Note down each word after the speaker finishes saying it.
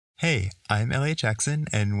Hey, I'm Elliot Jackson,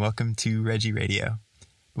 and welcome to Reggie Radio.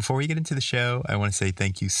 Before we get into the show, I want to say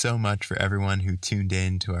thank you so much for everyone who tuned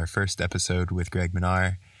in to our first episode with Greg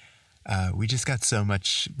Menard. We just got so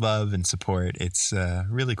much love and support. It's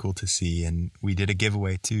really cool to see, and we did a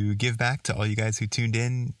giveaway to give back to all you guys who tuned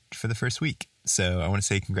in for the first week. So I want to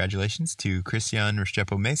say congratulations to Christian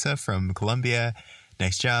Restrepo Mesa from Colombia.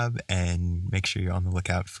 Nice job, and make sure you're on the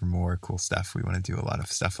lookout for more cool stuff. We want to do a lot of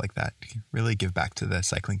stuff like that, really give back to the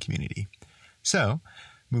cycling community. So,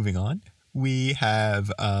 moving on, we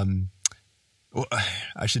have, I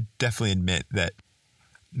should definitely admit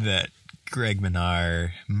that Greg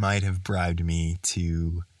Menard might have bribed me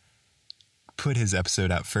to put his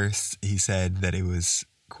episode out first. He said that it was,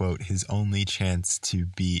 quote, his only chance to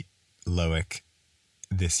beat Loic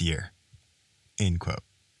this year, end quote.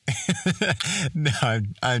 No,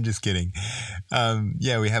 I'm just kidding.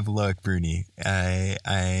 Yeah, we have Loic Bruni.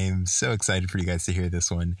 I'm so excited for you guys to hear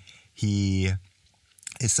this one. He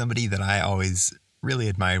is somebody that I always really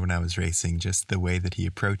admired when I was racing, just the way that he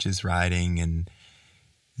approaches riding and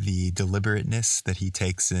the deliberateness that he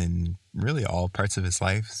takes in really all parts of his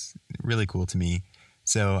life. It's really cool to me.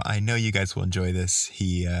 So I know you guys will enjoy this.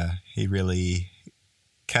 He really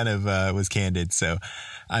kind of was candid, so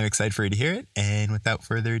I'm excited for you to hear it, and without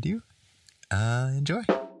further ado, enjoy.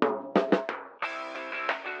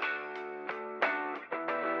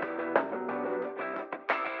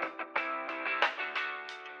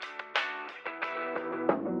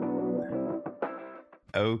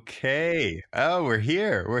 Okay. Oh, we're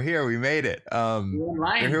here. We made it.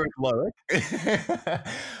 We're here with Loic.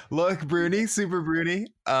 Loic Bruni, Super Bruni.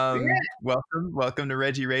 Welcome to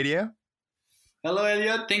Reggie Radio. Hello,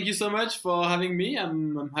 Elliot. Thank you so much for having me.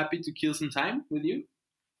 I'm happy to kill some time with you.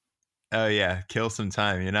 Oh, yeah. Kill some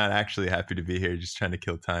time. You're not actually happy to be here. You're just trying to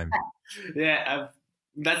kill time. Yeah,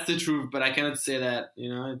 that's the truth, but I cannot say that.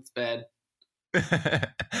 It's bad.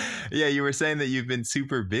 Yeah, you were saying that you've been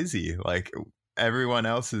super busy. Like everyone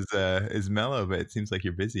else is mellow, but it seems like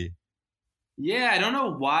you're busy. Yeah, I don't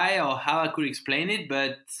know why or how I could explain it,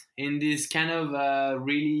 but in this kind of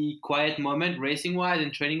really quiet moment, racing-wise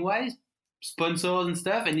and training-wise, sponsors and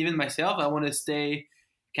stuff, and even myself, I want to stay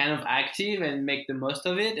kind of active and make the most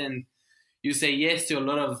of it. And you say yes to a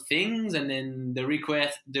lot of things, and then the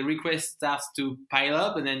request starts to pile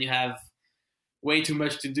up, and then you have way too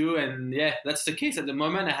much to do. And yeah, that's the case at the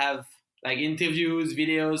moment. I have like interviews,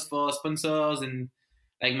 videos for sponsors, and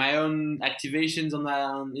like my own activations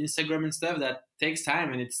on Instagram and stuff that takes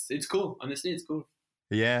time, and it's cool. Honestly, it's cool.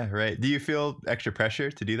 Yeah, right. Do you feel extra pressure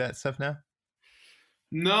to do that stuff now?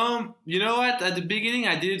 No, you know what? At the beginning,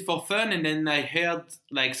 I did it for fun, and then I heard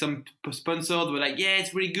like some sponsors were like, "Yeah,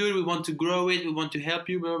 it's really good. We want to grow it. We want to help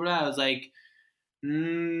you." Blah blah blah. I was like,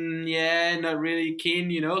 "Yeah, not really keen,"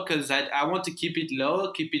 because I want to keep it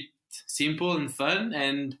low, keep it simple and fun,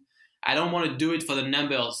 and I don't want to do it for the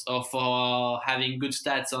numbers or for having good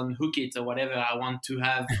stats on Hookit or whatever. I want to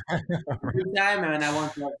have a good time, and I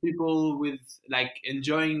want to have people with like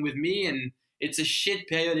enjoying with me, and it's a shit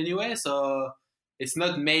period anyway, so. It's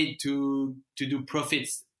not made to do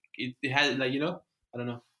profits. It has like, I don't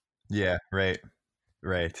know. Yeah, right.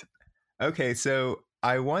 Okay, so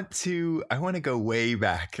I want to go way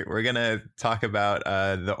back. We're gonna talk about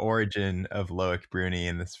the origin of Loic Bruni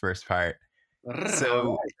in this first part.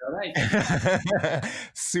 So, all right.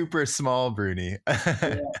 Super small Bruni.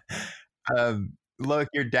 Yeah. Loic,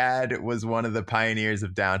 your dad was one of the pioneers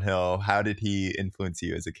of downhill. How did he influence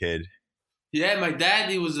you as a kid? Yeah, my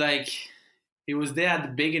dad, he was there at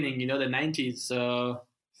the beginning, the 90s. So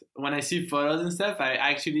when I see photos and stuff, I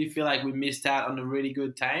actually feel like we missed out on a really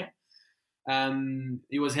good time.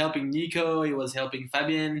 He was helping Nico, he was helping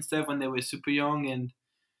Fabien and stuff when they were super young. And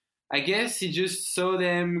I guess he just saw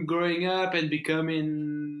them growing up and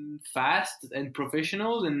becoming fast and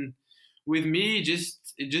professionals. And with me, it just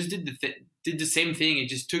did the same thing. It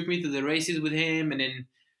just took me to the races with him. And then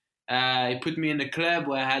he put me in a club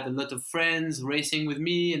where I had a lot of friends racing with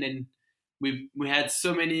me. And then we had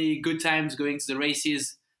so many good times going to the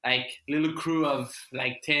races, like little crew of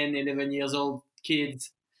like 10, 11 years old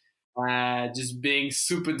kids, just being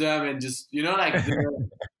super dumb and just, like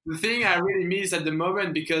the thing I really miss at the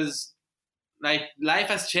moment, because like life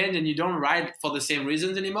has changed and you don't ride for the same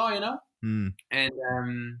reasons anymore, Mm.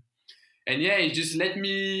 And yeah, it just gave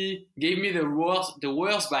me the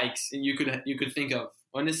worst bikes you could think of.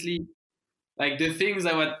 Honestly, like the things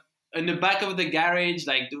that were in the back of the garage,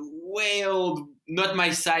 like the way old, not my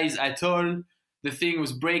size at all. The thing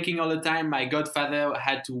was breaking all the time. My godfather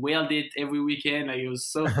had to weld it every weekend. Like, it was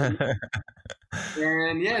so funny.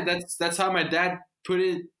 And yeah, that's how my dad put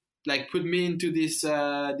me into this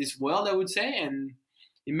world, I would say. And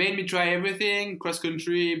he made me try everything, cross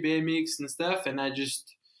country, BMX and stuff, and I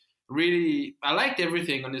liked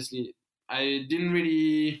everything, honestly. I didn't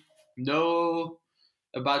really know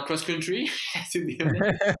about cross country, to be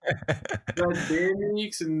honest. But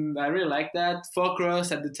BMX, and I really liked that. Four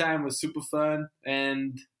cross at the time was super fun,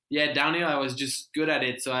 and yeah, downhill I was just good at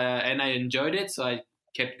it. I enjoyed it, so I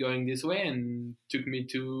kept going this way, and took me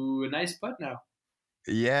to a nice spot now.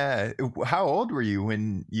 Yeah. How old were you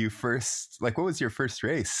when you first, like, what was your first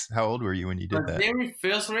race? How old were you when you did My that? very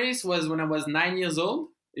first race was when I was 9 years old.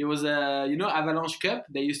 It was a Avalanche Cup.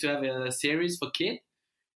 They used to have a series for kids,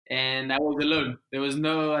 and I was alone. There was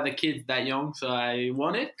no other kids that young, so I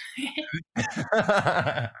won it.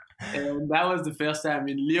 And that was the first time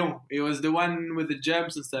in Lyon. It was the one with the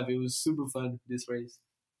jumps and stuff. It was super fun, this race.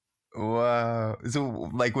 Wow. So,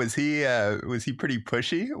 like, was he pretty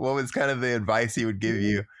pushy? What was kind of the advice he would give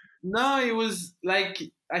you? No, it was like,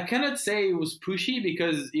 I cannot say it was pushy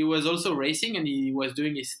because he was also racing and he was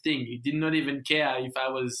doing his thing. He did not even care if I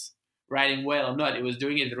was riding well or not. He was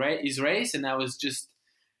doing his race, and I was just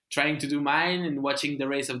trying to do mine and watching the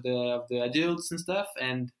race of the adults and stuff.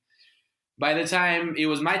 And by the time it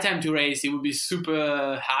was my time to race, it would be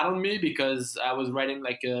super hard on me because I was riding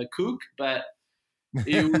like a cook. But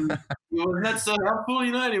it was not so helpful,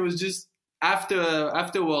 and it was just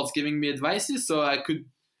afterwards giving me advices so I could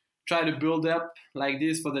try to build up like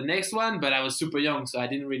this for the next one. But I was super young, so I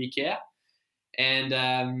didn't really care. And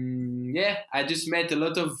yeah, I just met a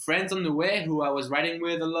lot of friends on the way who I was riding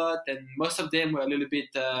with a lot, and most of them were a little bit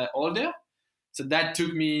older. So that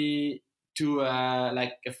took me to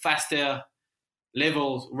like a faster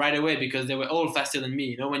level right away because they were all faster than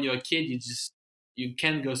me. When you're a kid, you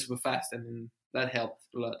can go super fast, and that helped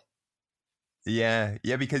a lot. Yeah.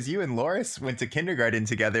 Yeah. Because you and Loris went to kindergarten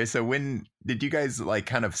together. So when did you guys like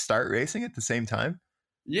kind of start racing at the same time?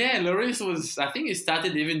 Yeah, Loris I think he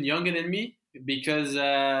started even younger than me because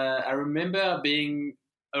I remember being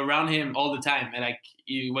around him all the time, and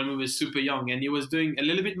when we were super young, and he was doing a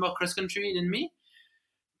little bit more cross country than me.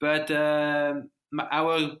 But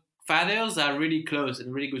our fathers are really close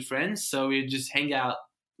and really good friends, so we just hang out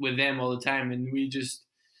with them all the time, and we just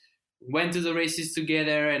went to the races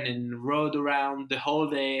together and then rode around the whole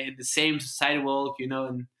day in the same sidewalk,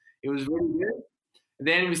 and it was really good.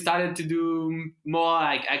 Then we started to do more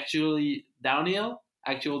like actual downhill,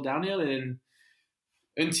 and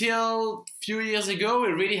until a few years ago, we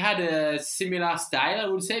really had a similar style, I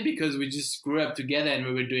would say, because we just grew up together and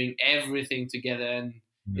we were doing everything together. And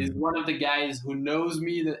he's one of the guys who knows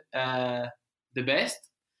me the best.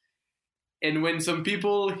 And when some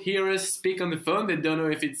people hear us speak on the phone, they don't know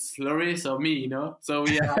if it's Loris or me, So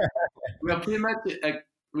we are pretty much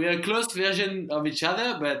we are a close version of each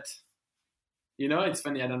other, but it's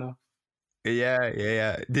funny. I don't know.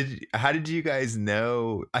 Yeah. How did you guys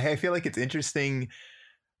know? I feel like it's interesting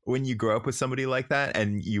when you grow up with somebody like that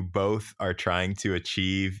and you both are trying to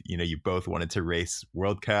achieve, you both wanted to race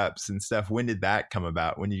World Cups and stuff. When did that come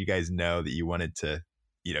about? When did you guys know that you wanted to,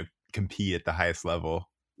 compete at the highest level?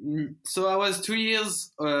 So I was 2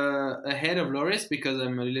 years ahead of Loris because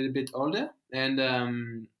I'm a little bit older,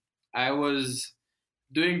 and I was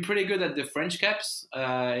doing pretty good at the French Cups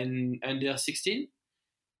in under 16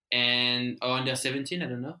 or under 17, I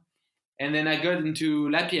don't know. And then I got into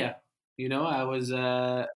Lapierre. I was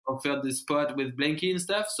offered the spot with Blanky and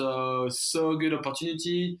stuff, so good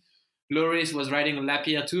opportunity. Loris was riding on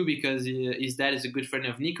Lapierre too because his dad is a good friend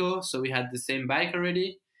of Nico, so we had the same bike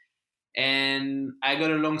already. And I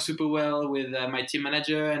got along super well with my team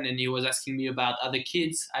manager, and then he was asking me about other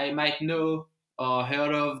kids I might know or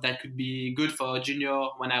heard of that could be good for junior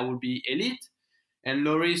when I would be elite. And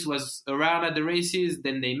Loris was around at the races,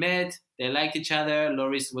 then they met, they liked each other.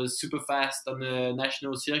 Loris was super fast on the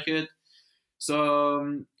national circuit.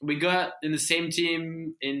 So we got in the same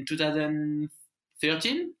team in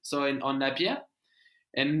 2013, so on Lapierre.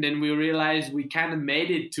 And then we realized we kind of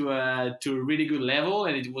made it to a really good level,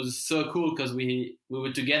 and it was so cool because we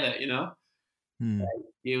were together,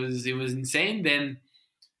 It was insane. Then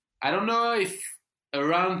I don't know if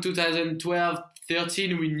around 2012,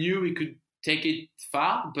 13 we knew we could take it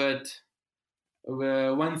far, but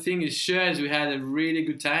one thing is sure is we had a really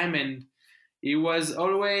good time, and he was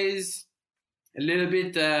always a little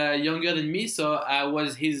bit younger than me, so I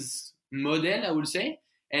was his model, I would say.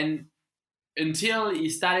 And until he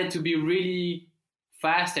started to be really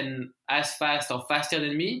fast and as fast or faster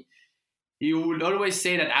than me, he would always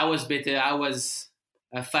say that I was better, I was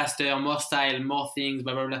faster, more style, more things,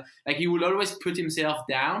 blah, blah, blah. Like he would always put himself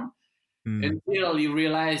down until he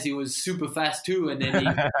realized he was super fast too. And then he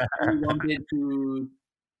wanted to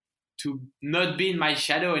not be in my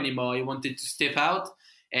shadow anymore. He wanted to step out.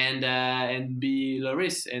 and be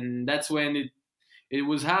Loris. And that's when it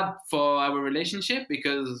was hard for our relationship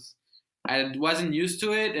because I wasn't used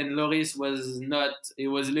to it, and Loris was not. It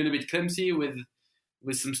was a little bit clumsy with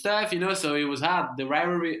some stuff, So it was hard. The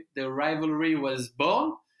rivalry was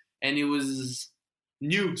born, and it was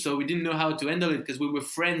new, so we didn't know how to handle it because we were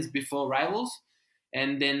friends before rivals,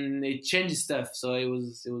 and then it changed stuff. So it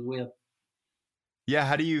was weird. Yeah,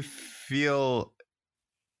 how do you feel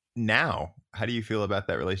now? How do you feel about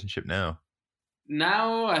that relationship now?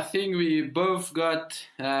 Now I think we both got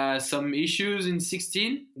some issues in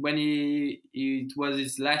 16 when it was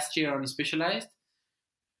his last year on Specialized,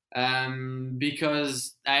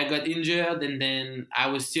 because I got injured, and then I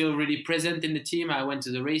was still really present in the team. I went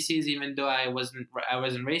to the races even though I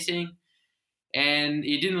wasn't racing, and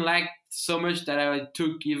he didn't like so much that I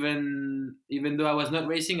took even though I was not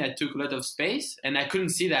racing, I took a lot of space, and I couldn't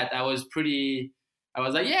see that. I was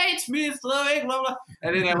like, yeah, it's me, it's Loic, blah blah,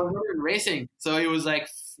 and then I was not even racing. So he was like,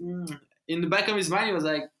 in the back of his mind, he was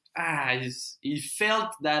like, he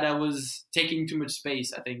felt that I was taking too much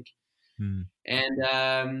space, I think.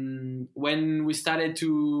 And when we started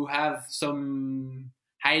to have some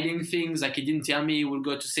hiding things, like he didn't tell me he would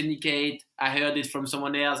go to syndicate, I heard it from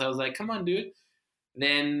someone else. I was like, come on, dude.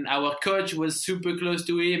 Then our coach was super close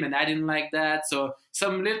to him, and I didn't like that. So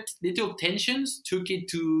some little tensions took it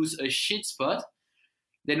to a shit spot.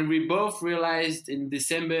 Then we both realized in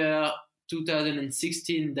December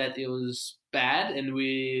 2016 that it was bad, and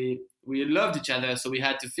we loved each other, so we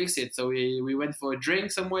had to fix it. So we went for a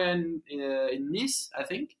drink somewhere in Nice, I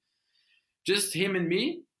think, just him and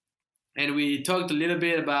me, and we talked a little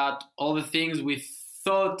bit about all the things we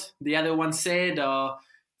thought the other one said, or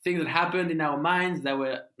things that happened in our minds that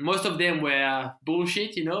were, most of them were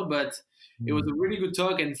bullshit, but it was a really good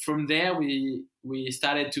talk. And from there we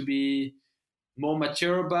started to be more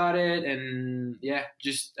mature about it, and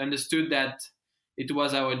just understood that it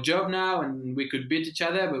was our job now, and we could beat each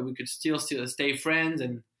other, but we could still stay friends.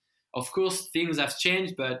 And of course things have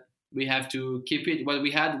changed, but we have to keep it. What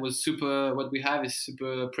we have is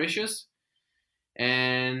super precious.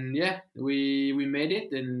 And we made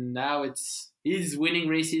it, and now he's winning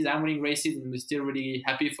races, I'm winning races, and we're still really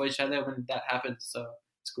happy for each other when that happened. So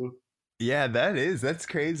it's cool. Yeah, that's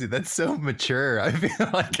crazy. That's so mature. I feel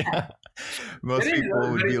like most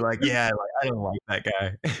people would be like, I don't like that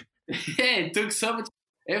guy. Yeah, it took so much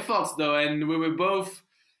effort though, and we were both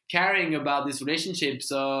caring about this relationship,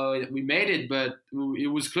 so we made it. But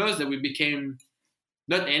it was close that we became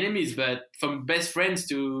not enemies, but from best friends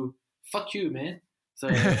to fuck you, man. So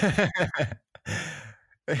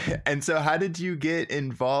and so how did you get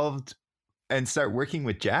involved and start working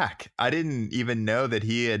with Jack? I didn't even know that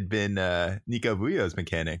he had been Nico Bouillot's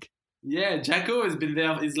mechanic. Yeah, Jacko has been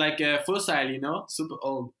there. He's like a fossil, super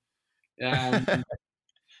old.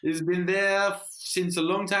 He's been there since a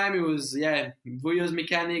long time. He was Bouillot's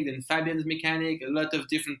mechanic, then Fabian's mechanic, a lot of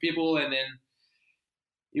different people, and then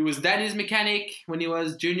he was Danny's mechanic when he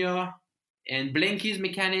was junior, and Blanky's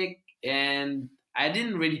mechanic. And I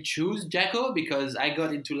didn't really choose Jacko because I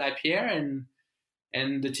got into Lapierre,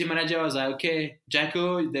 and the team manager was like, okay,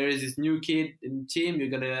 Jacko, there is this new kid in the team, you're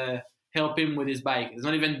going to help him with his bike. It's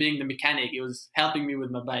not even being the mechanic, it was helping me with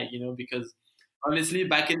my bike, because honestly,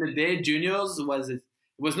 back in the day, juniors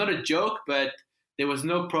was not a joke, but there was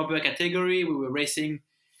no proper category. We were racing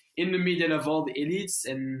in the middle of all the elites,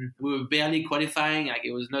 and we were barely qualifying. Like,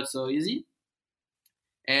 it was not so easy.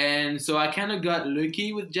 And so I kind of got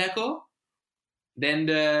lucky with Jacko. Then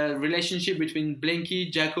the relationship between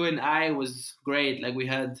Blanky, Jacko, and I was great. Like, we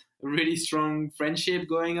had a really strong friendship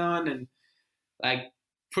going on, and like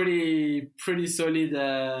pretty solid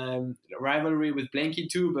rivalry with Blanky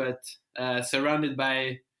too. But surrounded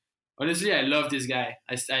by, honestly, I love this guy.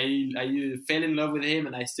 I fell in love with him,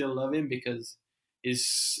 and I still love him because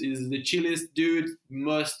he's the chillest dude,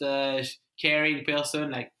 most caring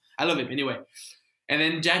person. Like, I love him anyway. And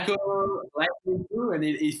then Jacko liked me too, and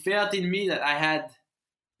it felt in me that I had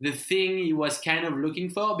the thing he was kind of looking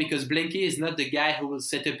for, because Blanky is not the guy who will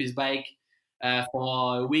set up his bike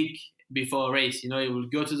for a week before a race. He will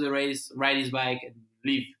go to the race, ride his bike, and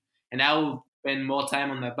leave. And I will spend more time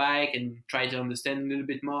on my bike and try to understand a little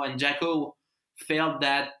bit more. And Jacko felt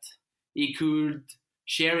that he could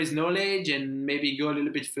share his knowledge and maybe go a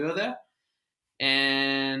little bit further.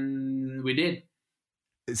 And we did.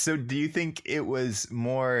 So do you think it was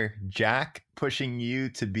more Jack pushing you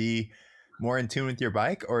to be more in tune with your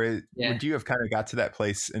bike, or would you have kind of got to that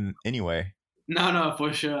place anyway? No,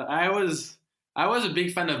 for sure. I was a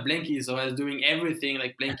big fan of Blanky, so I was doing everything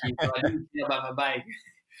like Blanky, so I didn't care about my bike.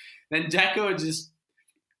 Then Jacko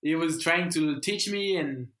he was trying to teach me,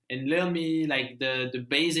 and and learn me like the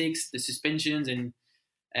basics, the suspensions, and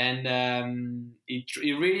it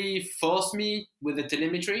really forced me with the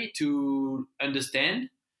telemetry to understand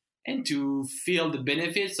and to feel the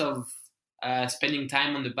benefits of spending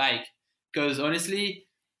time on the bike. Because honestly,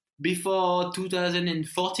 before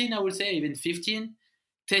 2014, I would say even 15,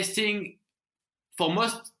 testing for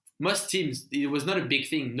most teams it was not a big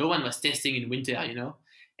thing. No one was testing in winter, you know.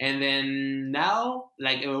 And then now,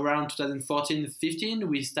 like around 2014, 15,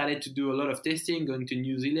 we started to do a lot of testing, going to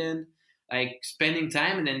New Zealand, like spending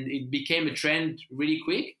time, and then it became a trend really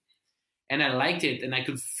quick. And I liked it, and I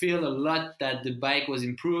could feel a lot that the bike was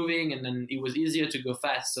improving, and then it was easier to go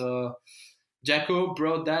fast. So Jaco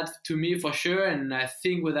brought that to me for sure, and I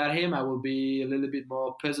think without him, I will be a little bit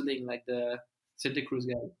more puzzling like the Santa Cruz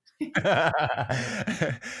guy.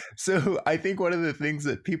 So I think one of the things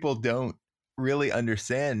that people don't really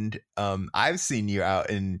understand, I've seen you out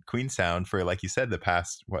in Queenstown for, like you said, the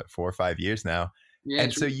past 4 or 5 years now, Yeah,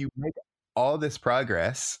 and true. so you make all this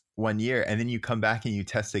progress one year, and then you come back and you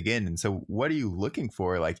test again. And so, what are you looking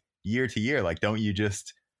for, like year to year? Like, don't you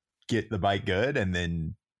just get the bike good and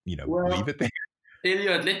then leave Well, it there?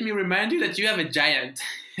 Elliot, let me remind you that you have a giant.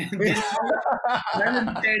 This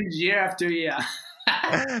doesn't change year after year.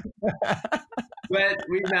 But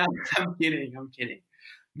we now, I'm kidding.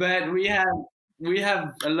 But we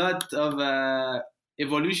have a lot of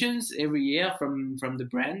evolutions every year from the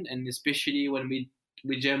brand, and especially when we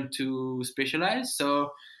jump to Specialized.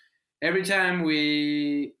 So every time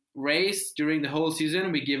we race during the whole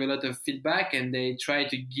season, we give a lot of feedback, and they try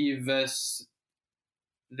to give us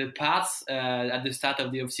the parts at the start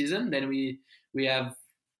of the off season. Then we have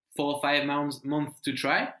 4 or 5 months to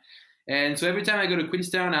try. And so every time I go to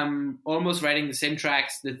Queenstown, I'm almost riding the same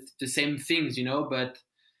tracks, the same things, you know. But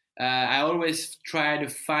I always try to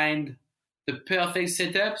find the perfect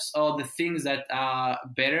setups, or the things that are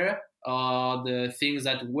better, or the things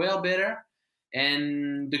that were better.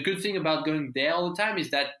 And the good thing about going there all the time is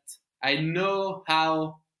that I know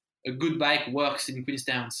how a good bike works in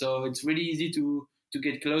Queenstown. So it's really easy to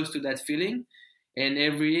get close to that feeling. And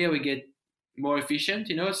every year we get more efficient,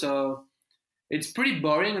 you know. So it's pretty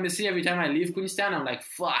boring, honestly. Every time I leave Queenstown, I'm like,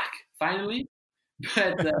 fuck, finally.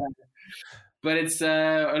 But but it's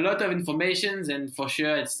a lot of informations, and for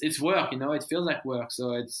sure it's work, you know. It feels like work,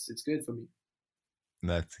 so it's good for me.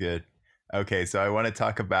 That's good. Okay, so I want to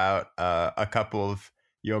talk about a couple of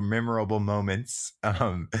your memorable moments.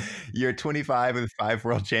 You're 25 with 5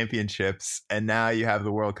 world championships, and now you have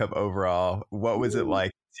the World Cup overall. What was it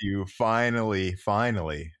like to finally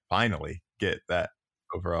get that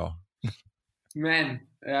overall? Man,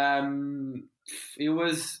 it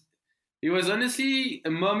was honestly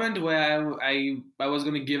a moment where I was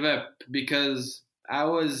gonna give up, because I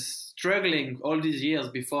was struggling all these years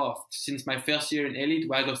before, since my first year in Elite,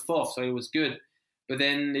 where I got fourth, so it was good. But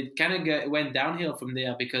then it kind of went downhill from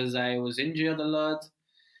there, because I was injured a lot,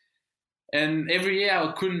 and every year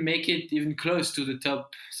I couldn't make it even close to the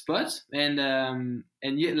top spot. And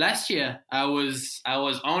yet last year I was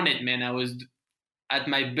on it, man. I was at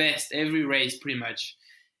my best every race pretty much,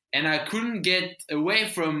 and I couldn't get away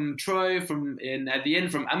from Troy, and at the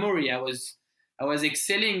end from Amaury. I was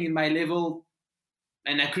excelling in my level,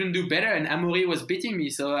 and I couldn't do better, and Amaury was beating me.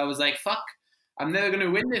 So I was like, fuck, I'm never gonna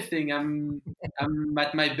win this thing. I'm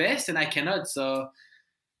at my best and I cannot. So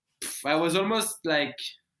I was almost like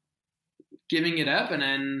giving it up, and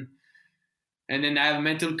then I have a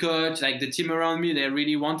mental coach, like the team around me, they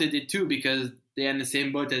really wanted it too, because they're in the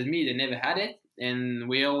same boat as me. They never had it, and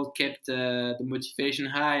we all kept the motivation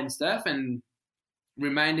high and stuff, and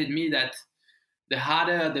reminded me that the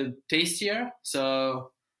harder, the tastier.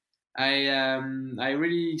 So I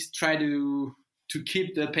really try to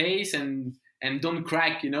keep the pace, and don't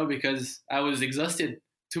crack, you know, because I was exhausted.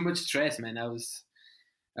 Too much stress, man. I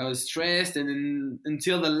was stressed, and then,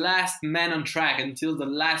 until the last man on track, until the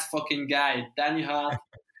last fucking guy, Danny Hart,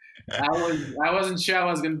 I wasn't sure I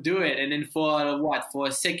was gonna do it. And then for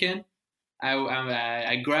a second,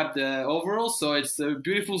 I grabbed the overall. So it's a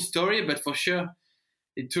beautiful story, but for sure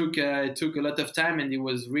it took a lot of time, and it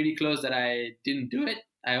was really close that I didn't do it.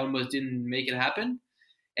 I almost didn't make it happen.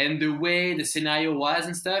 And the way the scenario was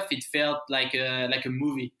and stuff, it felt like a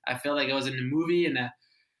movie. I felt like I was in a movie, and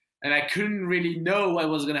I couldn't really know what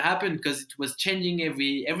was gonna happen, because it was changing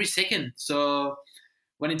every second. So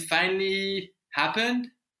when it finally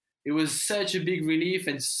happened, it was such a big relief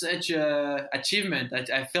and such a achievement.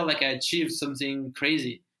 I felt like I achieved something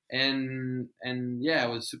crazy, and yeah, I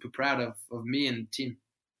was super proud of me and the team.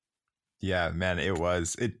 Yeah, man, it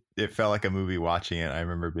was. it felt like a movie watching it. I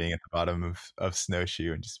remember being at the bottom of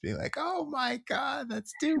Snowshoe and just being like, "Oh my God,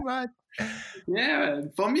 that's too much." Yeah,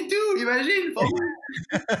 for me too. Imagine for me.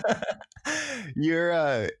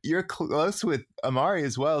 You're close with Amari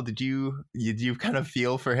as well. Did you kind of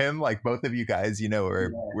feel for him? Like both of you guys,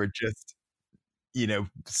 were just,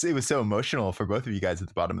 it was so emotional for both of you guys at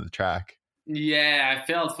the bottom of the track. Yeah, I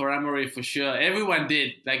felt for Amaury for sure. Everyone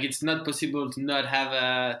did. Like, it's not possible to not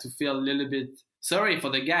have to feel a little bit sorry for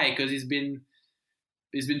the guy, because he's been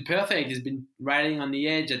perfect. He's been riding on the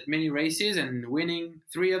edge at many races and winning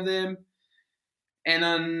 3 of them.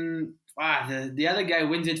 And the other guy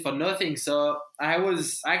wins it for nothing. So I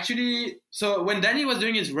was actually, so when Danny was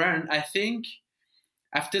doing his run, I think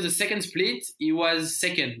after the second split, he was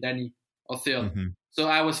second, Danny, or third. Mm-hmm. So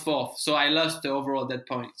I was fourth. So I lost the overall at that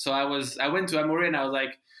point. So I went to Amaury and I was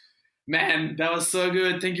like, man, that was so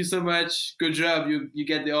good. Thank you so much. Good job. You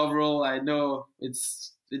get the overall. I know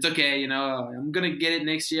it's okay. I'm going to get it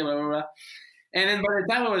next year, blah, blah, blah. And then by the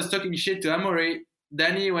time I was talking shit to Amaury,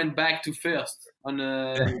 Danny went back to first on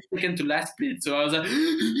a second to last split. So I was like,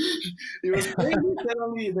 it was crazy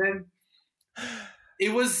suddenly. Then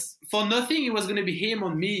it was for nothing. It was going to be him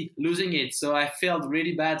on me losing it. So I felt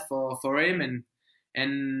really bad for him.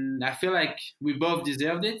 And I feel like we both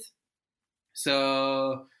deserved it.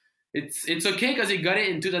 So it's okay because he got it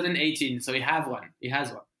in 2018. So he has one.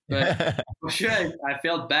 But for sure, I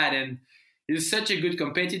felt bad. And he's such a good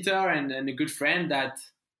competitor and a good friend that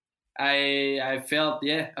I felt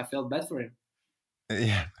bad for him.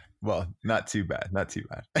 Yeah. Well, not too bad. No.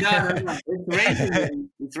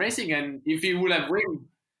 It's racing. And if he would have won,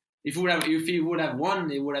 it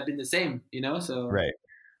would have been the same, So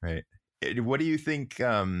Right. What do you think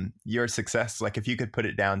your success, like if you could put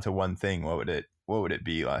it down to one thing, what would it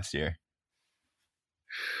be last year?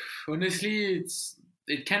 Honestly,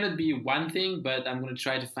 it cannot be one thing, but I'm going to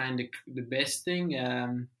try to find the best thing.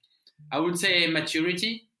 I would say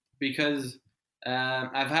maturity, because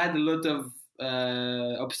I've had a lot of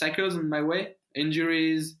obstacles in my way,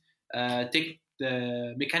 injuries, take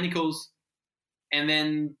the mechanicals, and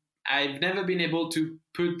then I've never been able to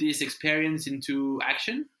put this experience into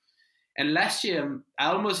action. And last year, I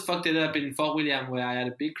almost fucked it up in Fort William, where I had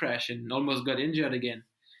a big crash and almost got injured again.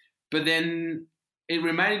 But then it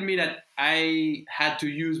reminded me that I had to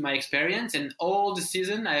use my experience, and all the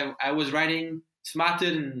season I was riding smarter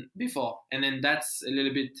than before. And then that's a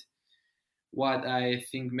little bit what I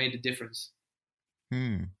think made the difference.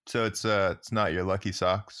 So it's not your lucky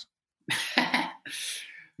socks?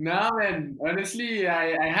 No, man. Honestly,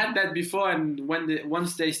 I had that before, and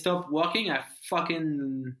once they stopped working, I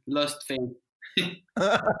fucking lost faith.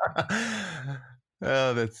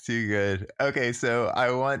 Oh, that's too good. Okay, so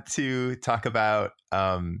I want to talk about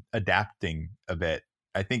adapting a bit.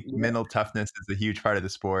 I think mental toughness is a huge part of the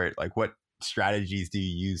sport. Like, what strategies do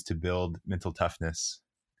you use to build mental toughness?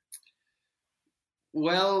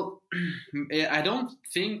 Well, I don't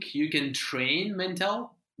think you can train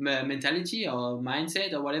mentality or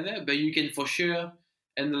mindset or whatever, but you can for sure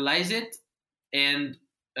analyze it and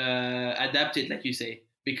adapt it, like you say,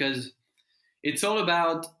 because it's all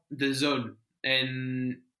about the zone.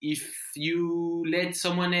 And if you let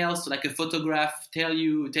someone else, like a photograph, telling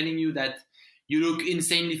you that you look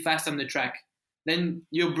insanely fast on the track, then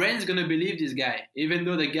your brain's going to believe this guy, even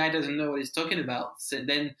though the guy doesn't know what he's talking about. So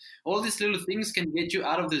then all these little things can get you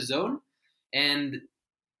out of the zone. And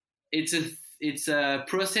it's a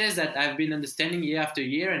process that I've been understanding year after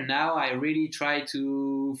year. And now I really try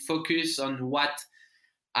to focus on what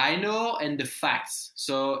I know and the facts.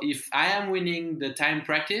 So if I am winning the time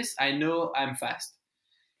practice, I know I'm fast.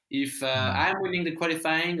 If I'm winning the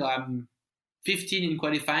qualifying, or I'm 15 in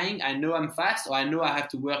qualifying, I know I'm fast, or I know I have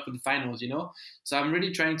to work for the finals, So I'm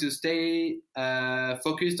really trying to stay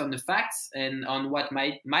focused on the facts and on what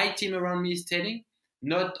my team around me is telling,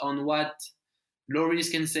 not on what Loris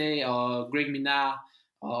can say, or Greg Minnaar,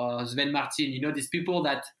 or Sven Martin, these people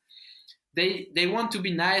that they want to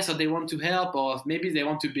be nice, or they want to help, or maybe they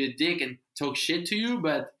want to be a dick and talk shit to you,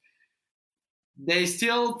 but they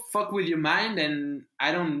still fuck with your mind, and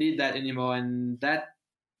I don't need that anymore. And that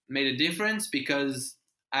made a difference, because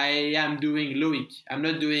I am doing Loic. I'm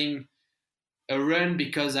not doing a run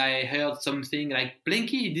because I heard something like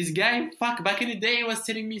Blinky, this guy, back in the day was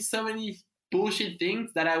telling me so many bullshit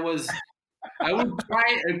things that I would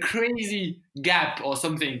try a crazy gap or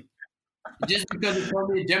something just because he told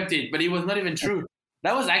me he jumped it, but it was not even true.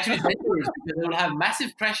 That was actually dangerous, because I would have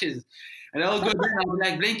massive crashes. And I would go there and I would be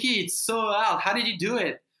like, Blinky, it's so hard. How did you do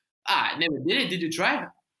it? I never did it. Did you try?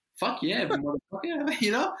 Fuck yeah,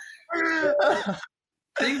 motherfucker,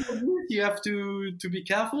 Things like this, you have to be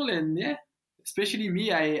careful, and yeah, especially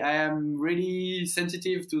me, I am really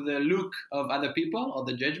sensitive to the look of other people or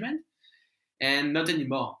the judgment, and not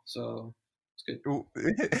anymore. So it's good.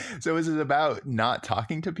 So is it about not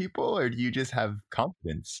talking to people, or do you just have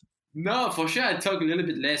confidence? No, for sure, I talk a little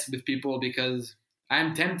bit less with people because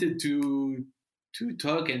I'm tempted to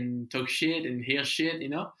talk and talk shit and hear shit, you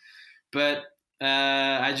know. But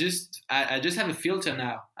I just have a filter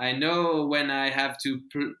now. I know when I have to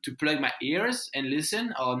plug my ears and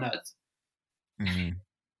listen or not. Mhm.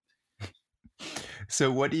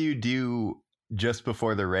 So what do you do just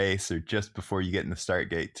before the race or just before you get in the start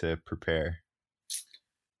gate to prepare?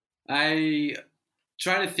 I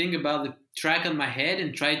try to think about the track on my head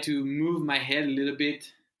and try to move my head a little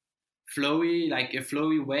bit flowy, like a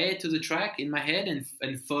flowy way to the track in my head,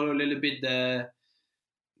 and follow a little bit the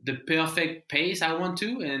perfect pace I want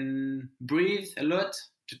to, and breathe a lot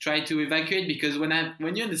to try to evacuate. Because when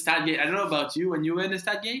you're in the start gate, I don't know about you when you were in the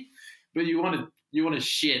start gate, but you want to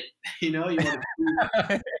shit, you know, you want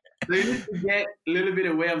to. So you need to get a little bit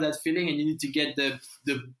away of that feeling, and you need to get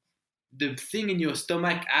the thing in your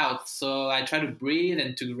stomach out. So I try to breathe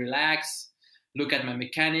and to relax, look at my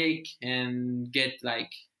mechanic, and get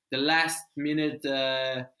like the last minute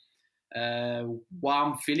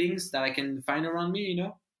warm feelings that I can find around me. You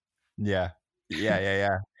know. Yeah.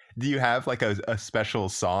 Yeah. Do you have like a special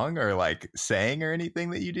song or like saying or anything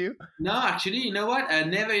that you do? No, actually, you know what? I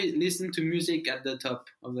never listen to music at the top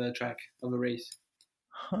of the track of the race.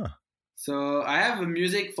 Huh. So I have a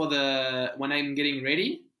music for the when I'm getting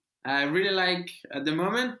ready. I really like at the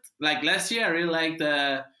moment, like last year, I really liked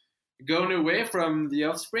 "Going Away" from the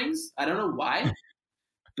Offsprings. I don't know why,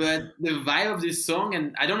 but the vibe of this song,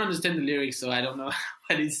 and I don't understand the lyrics, so I don't know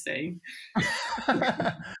what he's saying.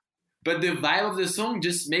 But the vibe of the song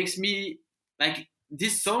just makes me like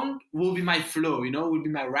this song will be my flow, you know, will be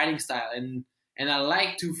my writing style, and I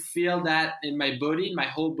like to feel that in my body, in my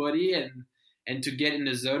whole body, and to get in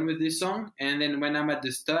the zone with this song. And then when I'm at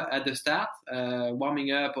the start,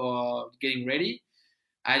 warming up or getting ready,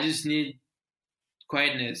 I just need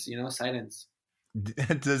quietness, you know, silence.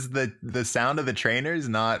 Does the sound of the trainers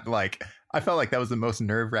not like I felt like that was the most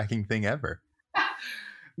nerve-wracking thing ever.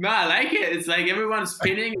 No, I like it. It's like everyone's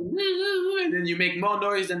spinning, and then you make more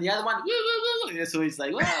noise than the other one. So it's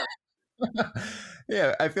like, wow.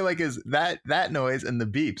 Yeah, I feel like is that noise and the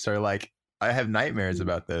beeps are like I have nightmares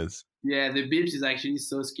about those. Yeah, the beeps is actually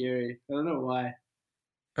so scary. I don't know why.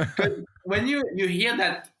 Because when you hear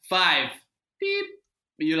that five beep,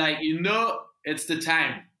 you like you know it's the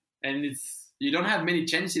time, and it's you don't have many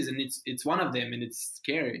chances, and it's one of them, and it's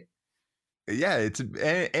scary. Yeah, and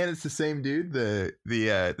it's the same dude,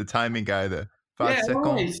 the timing guy, the five Yeah, second.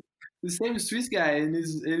 always the same Swiss guy, and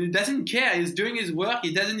he doesn't care. He's doing his work.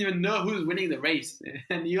 He doesn't even know who's winning the race,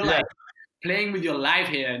 and you're Yeah. like playing with your life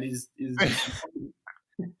here, and he's just.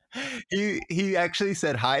 He actually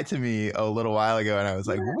said hi to me a little while ago, and I was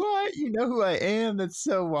like, "What? You know who I am? That's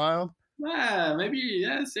so wild." Ah, maybe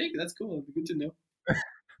yeah, sick. That's cool. Good to know.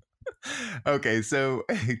 Okay, so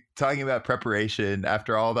talking about preparation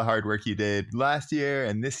after all the hard work you did last year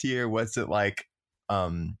and this year, what's it like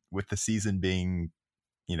with the season being,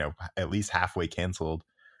 at least halfway canceled?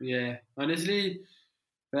 Yeah, honestly,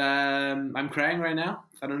 I'm crying right now.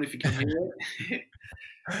 I don't know if you can hear it.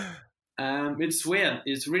 It's weird.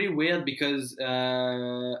 It's really weird because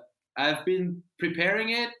I've been preparing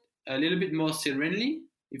it a little bit more serenely.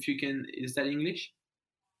 If you can, is that English?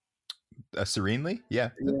 Serenely?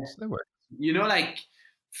 Yeah, Yeah. that works. You know, like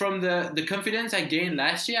from the confidence I gained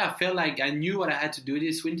last year, I felt like I knew what I had to do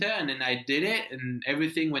this winter, and then I did it, and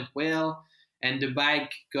everything went well, and the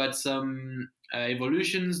bike got some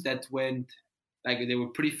evolutions that went like they were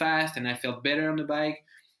pretty fast, and I felt better on the bike.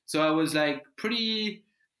 So I was like pretty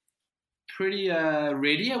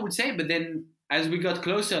ready, I would say. But then as we got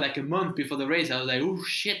closer, like a month before the race, I was like, oh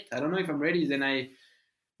shit, I don't know if I'm ready. Then I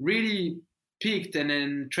really peaked and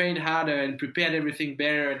then trained harder and prepared everything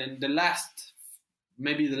better. And then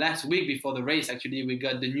maybe the last week before the race, actually, we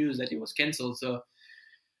got the news that it was canceled. So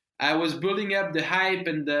I was building up the hype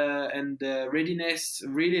and the readiness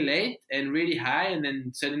really late and really high, and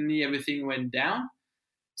then suddenly everything went down.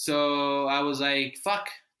 So I was like, "Fuck,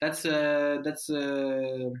 that's a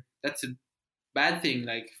bad thing.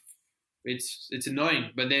 Like, it's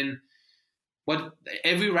annoying." But then, what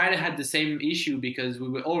every rider had the same issue because we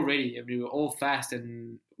were all ready, we were all fast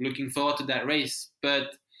and looking forward to that race.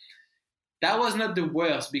 But that was not the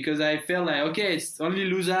worst because I felt like okay, it's only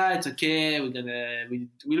Lusa, it's okay.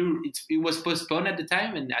 It was postponed at the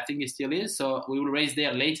time, and I think it still is. So we will race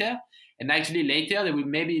there later, and actually later there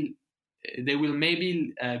will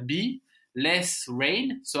maybe be less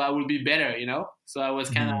rain, so I will be better. You know. So I was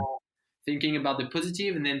kind of thinking about the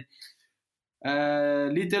positive, and then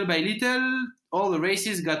little by little, all the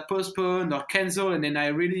races got postponed or canceled, and then I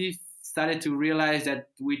really started to realize that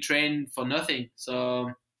we trained for nothing.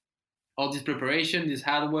 So all this preparation, this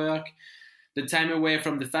hard work, the time away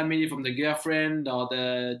from the family, from the girlfriend, or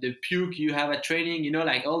the puke you have at training,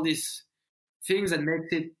 like all these things that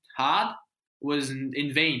makes it hard was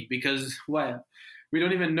in vain, because, well, we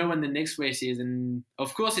don't even know when the next race is. And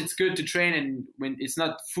of course it's good to train and when it's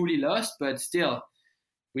not fully lost, but still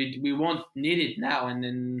we won't need it now. And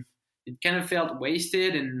then it kind of felt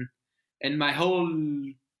wasted, and my whole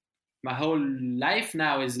life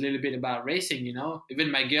now is a little bit about racing,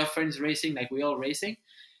 even my girlfriend's racing, like we all racing,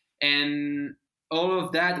 and all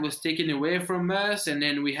of that was taken away from us, and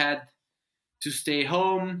then we had to stay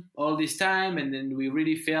home all this time, and then we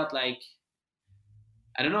really felt like,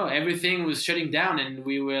 I don't know, everything was shutting down, and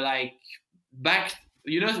we were like back.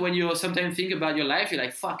 When you sometimes think about your life, you're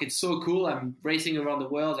like, fuck, it's so cool, I'm racing around the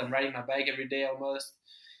world, I'm riding my bike every day almost,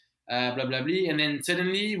 blah blah blah, and then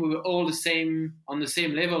suddenly we were all on the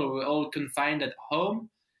same level. We were all confined at home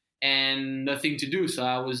and nothing to do. So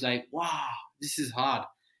I was like, wow, this is hard.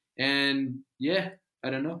 And yeah, I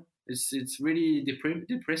don't know, it's really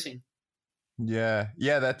depressing. Yeah,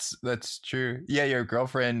 that's true. Yeah, your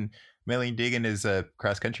girlfriend Melanie Deegan is a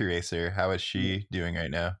cross country racer. How is she doing right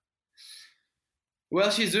now? Well,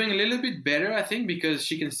 she's doing a little bit better, I think, because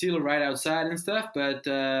she can still ride outside and stuff. But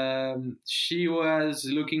she was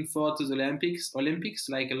looking forward to the Olympics,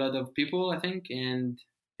 like a lot of people, I think, and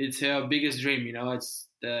it's her biggest dream. It's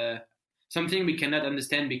something we cannot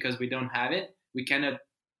understand because we don't have it. We cannot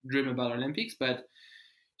dream about Olympics, but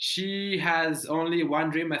she has only one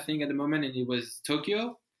dream, I think, at the moment, and it was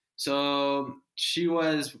Tokyo. So she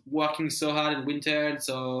was working so hard in winter, and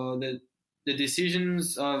so the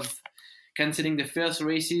decisions of cancelling the first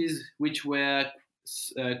races, which were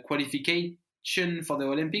qualification for the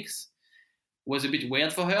Olympics, was a bit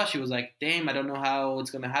weird for her. She was like, damn, I don't know how it's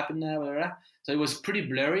going to happen now. Blah, blah, blah. So it was pretty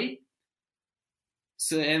blurry.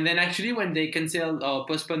 So, and then actually when they canceled or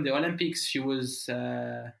postponed the Olympics, she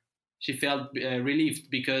felt relieved,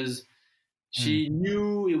 because she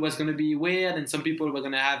knew it was going to be weird and some people were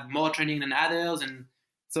going to have more training than others, and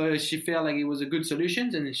so she felt like it was a good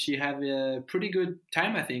solution, and she had a pretty good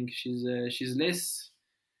time. I think she's less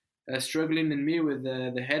struggling than me with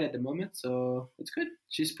the head at the moment, so it's good.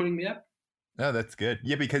 She's pulling me up. Oh, that's good.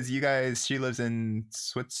 Yeah, because she lives in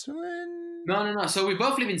Switzerland? No. So we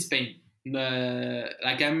both live in Spain.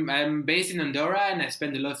 Like I'm based in Andorra, and I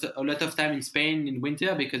spend a lot of time in Spain in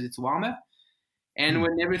winter because it's warmer. And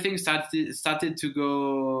when everything started to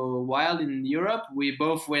go wild in Europe, we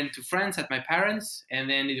both went to France at my parents, and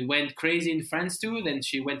then it went crazy in France too. Then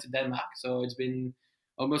she went to Denmark. So it's been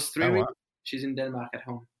almost 3 weeks. Wow. She's in Denmark at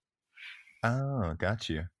home. Oh, got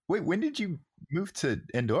you. Wait, when did you move to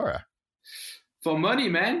Andorra? For money,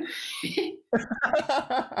 man.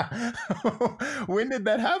 When did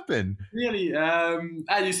that happen? Really?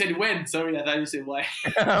 You said when. Sorry, I thought you said why.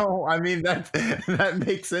 Oh, I mean, that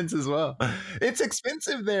makes sense as well. It's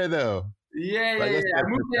expensive there, though. Yeah. I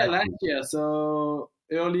moved there last year. So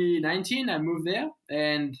early 19, I moved there.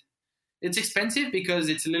 And it's expensive because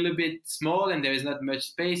it's a little bit small and there is not much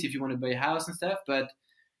space if you want to buy a house and stuff. But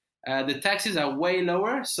the taxes are way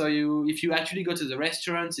lower. So if you actually go to the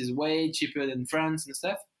restaurants, it's way cheaper than France and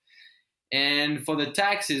stuff. And for the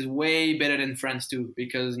tax is way better than France too,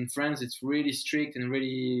 because in France it's really strict and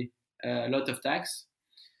really a lot of tax.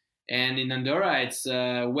 And in Andorra it's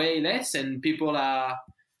way less, and people are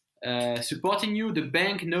supporting you. The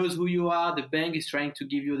bank knows who you are. The bank is trying to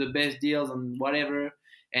give you the best deals on whatever.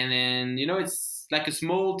 And then, it's like a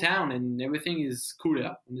small town and everything is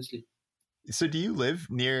cooler, honestly. So do you live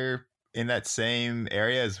in that same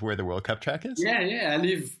area as where the World Cup track is? Yeah. I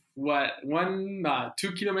live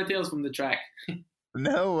 2 kilometers from the track.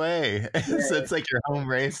 No way. Yeah. So it's like your home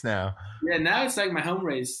race now. Yeah, now it's like my home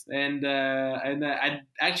race, and I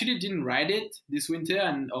actually didn't ride it this winter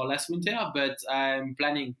or last winter, but I'm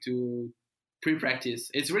planning to pre-practice.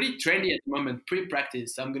 It's really trendy at the moment,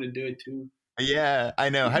 pre-practice. I'm gonna do it too. Yeah, I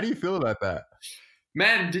know. How do you feel about that?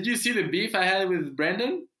 Man, did you see the beef I had with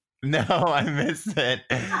Brandon? No, I missed it.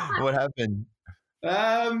 What happened?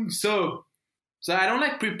 So I don't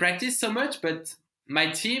like pre-practice so much, but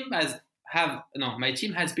my team has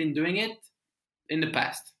been doing it in the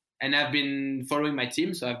past, and I've been following my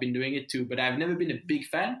team, so I've been doing it too. But I've never been a big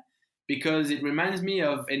fan because it reminds me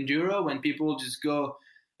of enduro, when people just go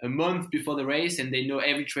a month before the race and they know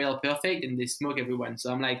every trail perfect and they smoke everyone.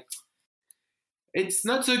 So I'm like, it's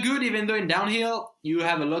not so good, even though in downhill you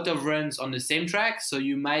have a lot of runs on the same track, so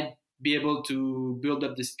you might be able to build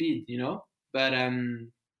up the speed, But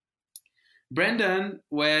Brandon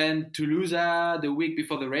went to Lusa the week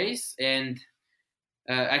before the race, and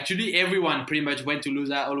actually everyone pretty much went to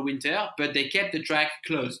Lusa all winter, but they kept the track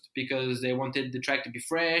closed because they wanted the track to be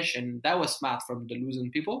fresh, and that was smart from the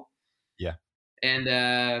Lusan people. Yeah. And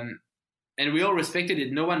we all respected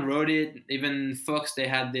it. No one rode it. Even Fox, they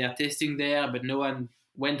had their testing there, but no one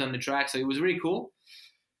went on the track, so it was really cool.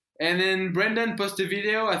 And then Brendan posted a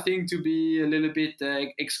video, I think, to be a little bit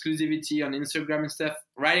exclusivity on Instagram and stuff,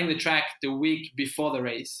 riding the track the week before the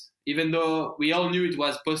race. Even though we all knew it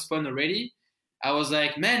was postponed already, I was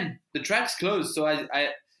like, man, the track's closed. So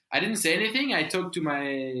I didn't say anything. I talked to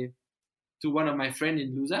one of my friends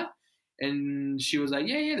in Lusa, and she was like,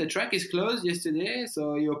 yeah, the track is closed yesterday.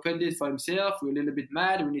 So he opened it for himself. We're a little bit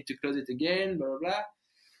mad. We need to close it again, blah, blah, blah.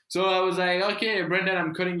 So I was like, okay, Brendan,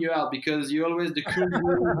 I'm calling you out because you're always the cool.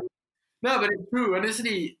 No, but it's true.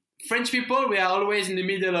 Honestly, French people, we are always in the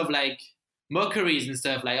middle of like mockeries and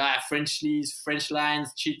stuff like Frenchies, French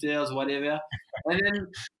lines, cheaters, whatever.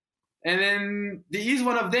 And then he's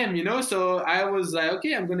one of them, you know. So I was like,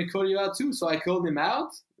 okay, I'm gonna call you out too. So I called him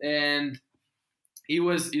out, and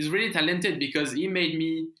he's really talented because he made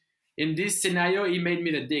me in this scenario. He made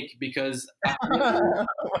me the dick because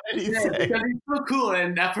What did he say? because he's so cool,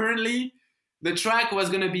 and apparently the track was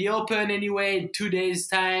gonna be open anyway in 2 days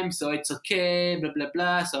time, so it's okay, blah blah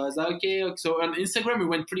blah. So I was like, okay. So on Instagram we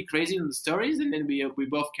went pretty crazy on the stories, and then we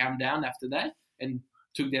both calmed down after that and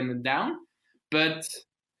took them down. But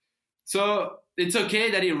so it's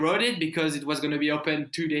okay that he wrote it because it was gonna be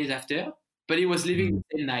open 2 days after, but he was leaving the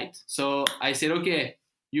same night. So I said, okay,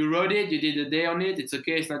 you wrote it, you did a day on it, it's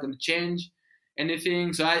okay, it's not gonna change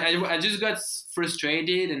anything. So I just got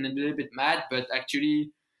frustrated and a little bit mad, but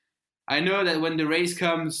actually I know that when the race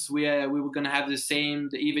comes, we were gonna have the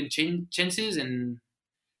even chances, and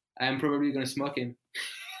I'm probably gonna smoke him.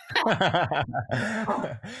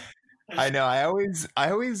 I know. I always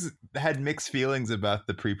had mixed feelings about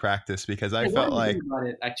the pre-practice because I felt like about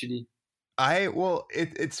it actually.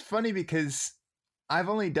 It's funny because I've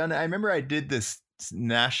only done it. I remember I did this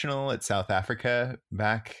national at South Africa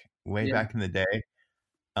back in the day,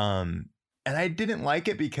 and I didn't like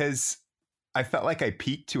it because I felt like I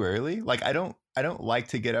peaked too early. Like I don't like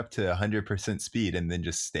to get up to 100% speed and then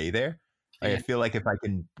just stay there. Like I feel like if I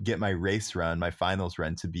can get my race run, my finals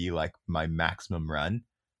run to be like my maximum run,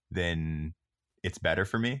 then it's better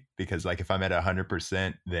for me because like if I'm at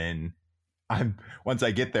 100%, then once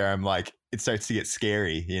I get there, I'm like, it starts to get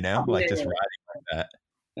scary, you know, like just riding like that.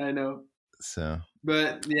 I know. So,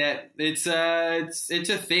 but yeah, it's a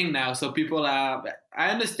thing now. So people I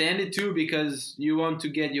understand it too because you want to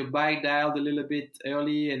get your bike dialed a little bit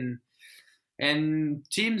early, and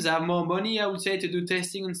teams have more money, I would say, to do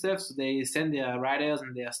testing and stuff. So they send their riders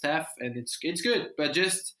and their staff, and it's good. But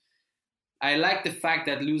just I like the fact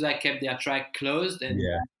that Lusa kept their track closed, and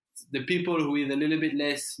the people who with a little bit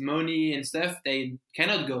less money and stuff, they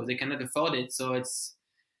cannot go, they cannot afford it. So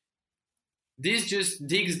this just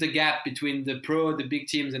digs the gap between the big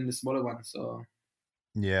teams and the smaller ones. So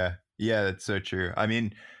yeah, that's so true. I mean,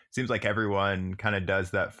 it seems like everyone kind of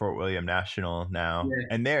does that Fort William National now,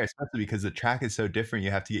 and there, especially because the track is so different,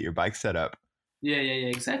 you have to get your bike set up. Yeah,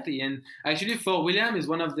 exactly. And actually, Fort William is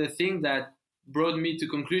one of the things that brought me to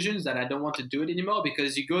conclusions that I don't want to do it anymore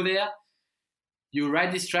because you go there, you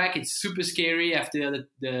ride this track, it's super scary after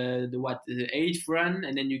the eighth run,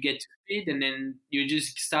 and then you get to speed, and then you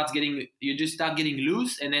just start getting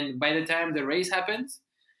loose, and then by the time the race happens,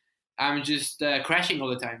 I'm just crashing all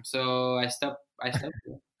the time. So I stopped.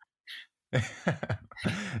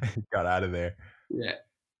 Got out of there.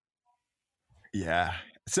 Yeah.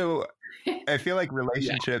 So I feel like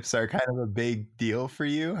relationships are kind of a big deal for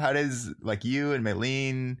you. How does like you and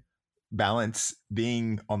Maylene balance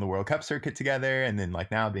being on the World Cup circuit together and then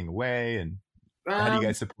like now being away, and how do you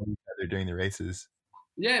guys support each other during the races?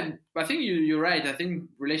 Yeah, I think you're right. I think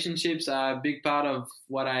relationships are a big part of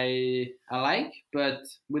what I like, but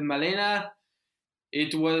with Malena,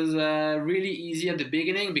 it was really easy at the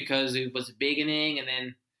beginning because it was the beginning, and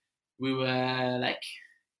then we were like,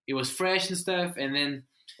 it was fresh and stuff, and then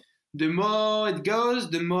the more it goes,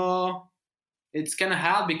 the more it's kind of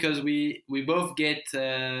hard because we both get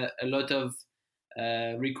a lot of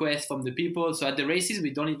requests from the people. So at the races,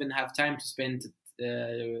 we don't even have time to spend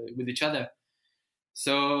with each other.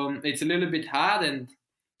 So it's a little bit hard.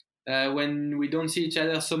 And when we don't see each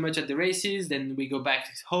other so much at the races, then we go back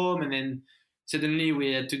home, and then suddenly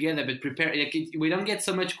we're together, but we don't get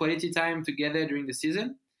so much quality time together during the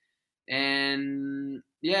season. And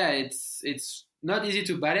yeah, it's not easy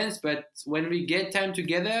to balance, but when we get time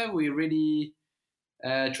together, we really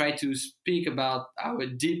try to speak about our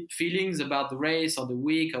deep feelings about the race or the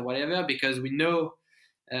week or whatever, because we know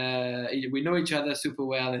each other super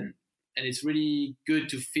well, and it's really good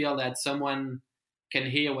to feel that someone can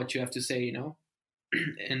hear what you have to say, you know.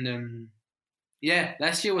 And yeah,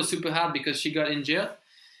 last year was super hard because she got injured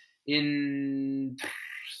in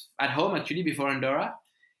at home actually before Andorra,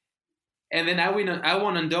 and then I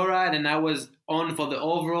won Andorra, and then I was on for the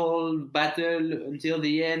overall battle until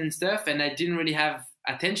the end and stuff, and I didn't really have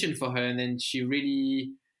attention for her, and then she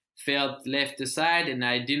really felt left aside, and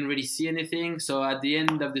I didn't really see anything. So at the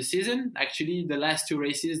end of the season, actually the last two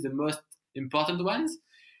races, the most important ones,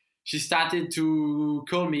 she started to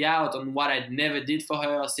call me out on what I'd never did for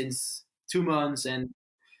her since 2 months, and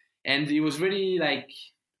it was really like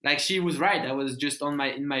she was right. I was just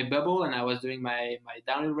in my bubble, and I was doing my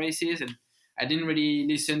downhill races, and I didn't really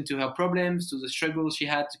listen to her problems, to the struggles she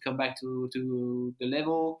had to come back to the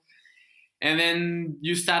level. And then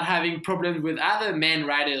you start having problems with other men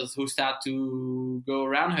riders who start to go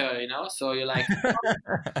around her, you know. So you're like,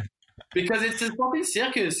 because it's a fucking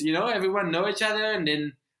circus, you know. Everyone know each other, and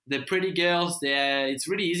then the pretty girls, it's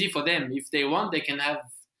really easy for them. If they want, they can have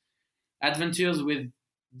adventures with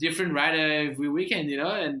different rider every weekend, you know.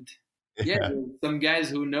 And yeah, some guys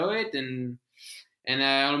who know it, and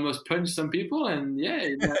I almost punched some people, and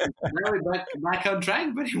yeah, now we're back on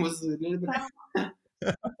track, but it was a little bit hard.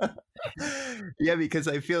 Yeah, because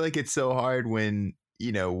I feel like it's so hard when,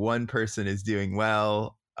 you know, one person is doing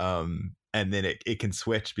well, and then it can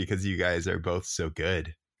switch because you guys are both so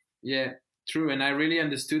good. Yeah, true. And I really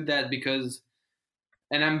understood that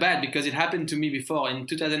and I'm bad because it happened to me before. In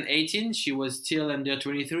 2018, she was still under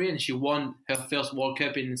 23, and she won her first World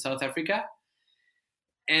Cup in South Africa.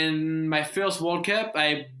 And my first World Cup,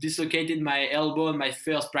 I dislocated my elbow in my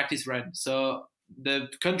first practice run. So the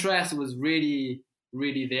contrast was really,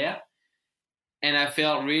 really there. And I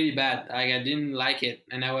felt really bad. Like, I didn't like it,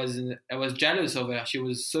 and I was jealous of her. She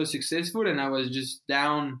was so successful, and I was just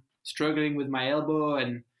down, struggling with my elbow,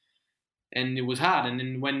 and it was hard. And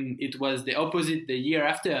then when it was the opposite the year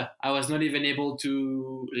after, I was not even able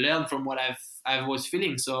to learn from what I was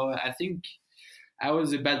feeling. So I think I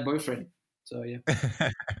was a bad boyfriend. So yeah.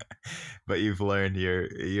 But you've learned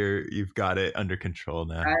you've got it under control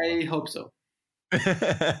now. I hope so.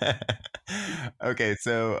 Okay,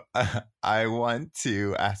 so I want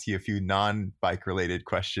to ask you a few non-bike related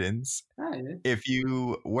questions. Yeah. If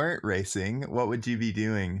you weren't racing, what would you be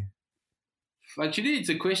doing? Actually, it's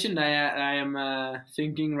a question I am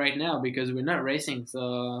thinking right now, because we're not racing.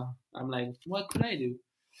 So I'm like, what could I do?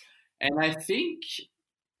 And I think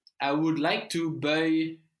I would like to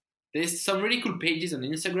buy. There's some really cool pages on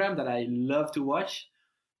Instagram that I love to watch.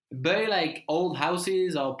 Buy like old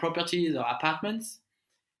houses or properties or apartments,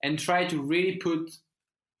 and try to really put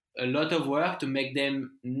a lot of work to make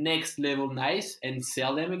them next level nice, and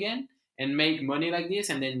sell them again and make money like this,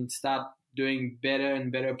 and then start doing better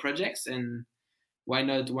and better projects. And why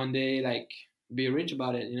not one day like be rich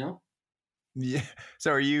about it, you know? Yeah.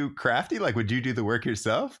 So are you crafty? Like, would you do the work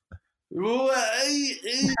yourself?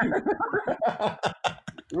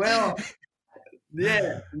 Well,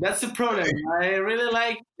 yeah, that's the problem.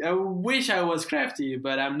 I wish I was crafty,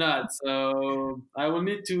 but I'm not. So I will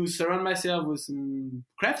need to surround myself with some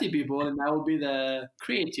crafty people, and I will be the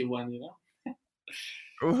creative one, you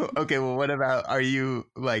know? Okay, well, what about, are you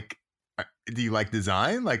like, do you like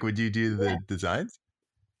design? Like, would you do the designs?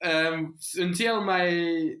 Until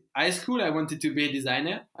my high school, I wanted to be a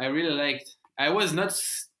designer. I was not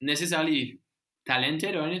necessarily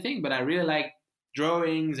talented or anything, but I really liked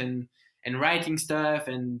drawings and writing stuff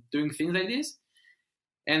and doing things like this.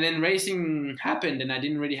 And then racing happened, and I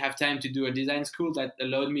didn't really have time to do a design school that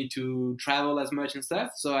allowed me to travel as much and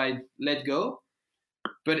stuff. So I let go.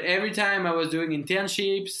 But every time I was doing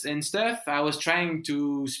internships and stuff, I was trying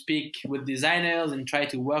to speak with designers and try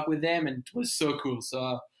to work with them, and it was so cool.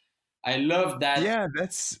 So I love that. Yeah,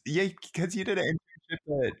 because you did an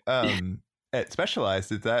internship at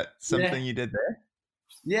Specialized. Is that something you did there?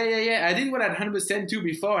 Yeah. I did what I'd 100% do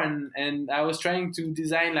before, and I was trying to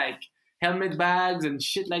design like helmet bags and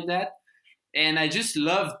shit like that. And I just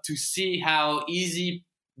loved to see how easy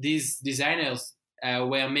these designers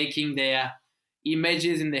were making their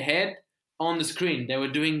images in the head on the screen. They were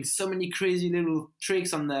doing so many crazy little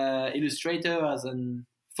tricks on the Illustrators and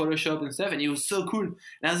Photoshop and stuff, and it was so cool. And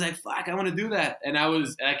I was like, fuck, I want to do that. And I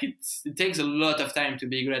was like, it takes a lot of time to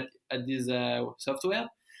be good at this software.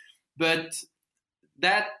 But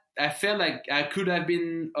that, I felt like I could have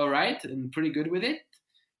been all right and pretty good with it.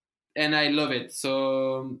 And I love it.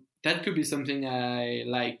 So that could be something I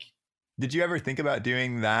like. Did you ever think about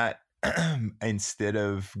doing that instead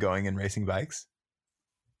of going and racing bikes?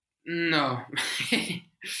 No,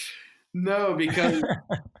 no,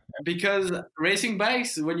 because racing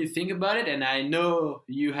bikes, when you think about it, and I know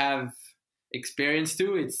you have experience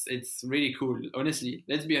too, it's really cool. Honestly,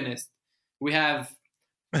 let's be honest. We have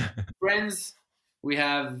friends, we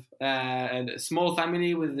have a small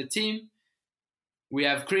family with the team. We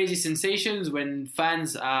have crazy sensations when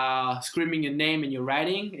fans are screaming your name and you're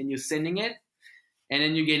riding and you're sending it, and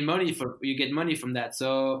then you get money from that.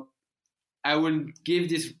 So I would give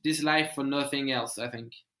this life for nothing else. I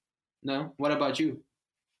think. No, what about you?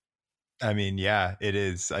 I mean, yeah, it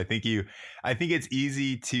is. I think it's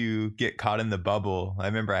easy to get caught in the bubble. I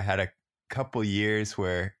remember I had a couple years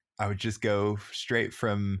where I would just go straight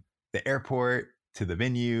from the airport to the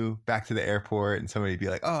venue, back to the airport, and somebody would be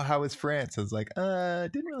like, "Oh, how was France?" I was like,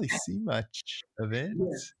 didn't really see much of it."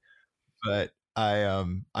 Yeah. But I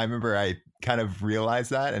remember I kind of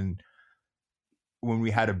realized that, and when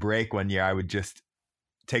we had a break one year, I would just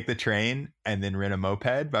take the train and then rent a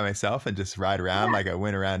moped by myself and just ride around. Like I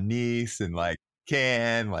went around Nice and like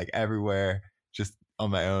Cannes, like everywhere, just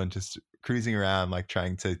on my own, just cruising around, like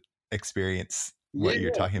trying to experience Yeah, what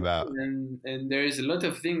you're talking about. and there is a lot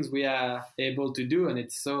of things we are able to do, and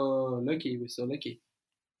it's so lucky. We're so lucky.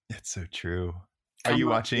 It's so true. Are Come you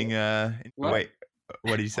on, watching what? wait,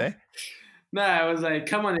 what did you say? No, I was like,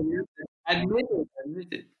 come on, admit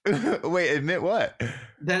it, Wait, admit what?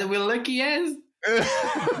 that we're lucky as.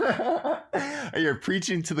 You're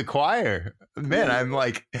preaching to the choir. Man, I'm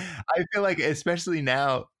like, I feel like especially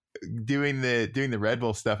now doing the Red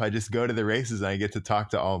Bull stuff, I just go to the races and I get to talk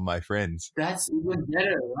to all my friends. That's even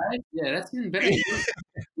better, right? Yeah, that's even better.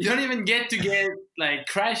 You don't even get like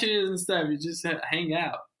crashes and stuff. You just hang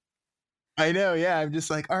out. I know, yeah. I'm just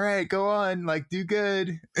like, all right, go on, like do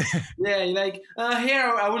good. Yeah, you're like, here,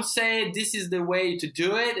 I would say this is the way to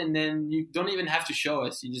do it, and then you don't even have to show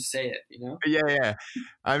us. You just say it, you know? Yeah, yeah.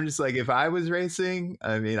 I'm just like, if I was racing,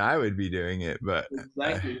 I mean, I would be doing it, but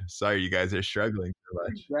Exactly. sorry, you guys are struggling so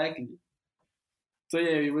much. Exactly. So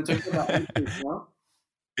yeah, we were talking about Netflix, no?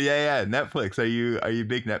 Yeah, yeah. Netflix. Are you a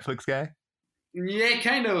big Netflix guy? Yeah,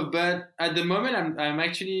 kind of. But at the moment, I'm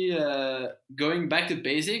actually going back to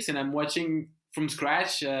basics, and I'm watching from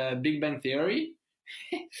scratch Big Bang Theory.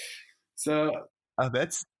 So Oh,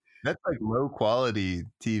 that's like low quality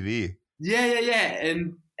TV. yeah,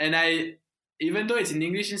 and I, even though it's in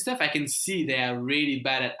English and stuff, I can see they are really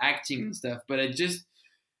bad at acting and stuff. But I just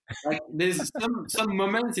like there's some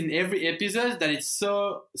moments in every episode that it's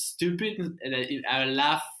so stupid, and I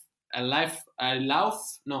laugh, I laugh.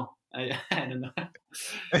 No, I don't know.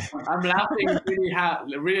 I'm laughing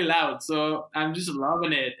really loud. So I'm just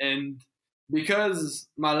loving it, and because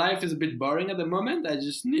my life is a bit boring at the moment, I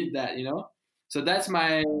just need that, you know. So that's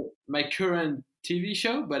my current TV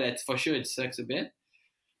show, but it's for sure it sucks a bit.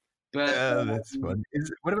 But Oh, that's fun.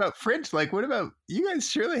 What about French? Like, what about you guys?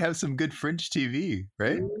 Surely have some good French TV,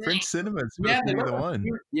 right? French cinema is we supposed have to a be lot the of one.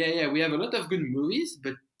 we have a lot of good movies,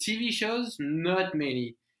 but TV shows not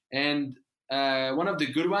many. And one of the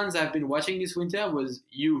good ones I've been watching this winter was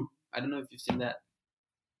You. I don't know if you've seen that.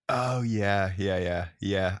 Oh yeah, yeah, yeah,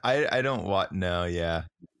 yeah. I don't want no, yeah.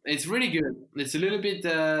 It's really good. It's a little bit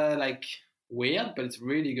like weird, but it's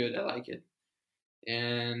really good. I like it.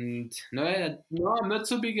 And no, no, I'm not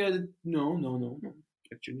so big at no.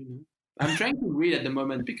 Actually, no. I'm trying to read at the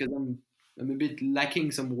moment because I'm a bit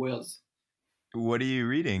lacking some words. What are you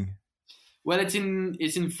reading? Well, it's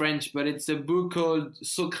in French, but it's a book called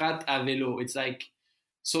Socrate à vélo. It's like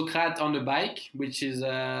Socrate on a bike, which is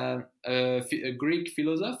a Greek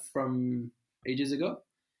philosopher from ages ago,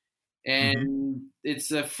 Hmm. and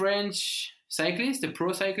it's a French cyclist, a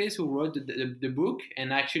pro cyclist who wrote the book,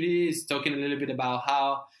 and actually is talking a little bit about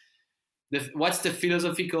how what's the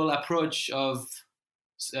philosophical approach of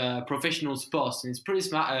professional sports, and it's pretty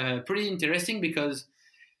smart, pretty interesting because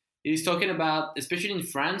he's talking about, especially in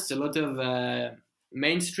France, a lot of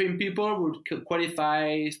mainstream people would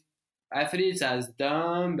qualify athletes as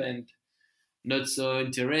dumb and not so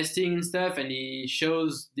interesting and stuff, and he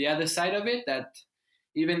shows the other side of it, that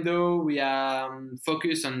even though we are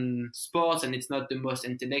focused on sports and it's not the most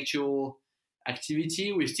intellectual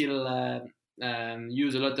activity, we still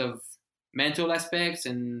use a lot of mental aspects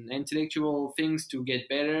and intellectual things to get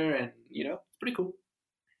better, and you know, it's pretty cool.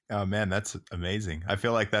 Oh man, that's amazing. I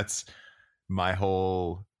feel like that's my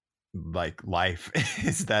whole like life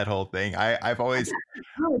is that whole thing. I've always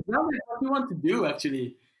No, it's not like what you want to do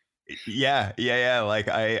actually. yeah, yeah, yeah. Like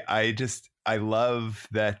I love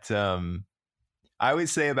that I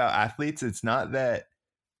always say about athletes, it's not that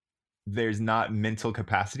there's not mental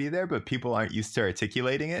capacity there, but people aren't used to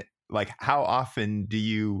articulating it. Like, how often do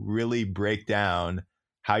you really break down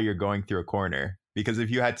how you're going through a corner? because if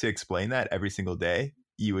you had to explain that every single day,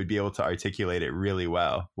 you would be able to articulate it really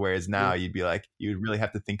well. Whereas now you'd be like, you would really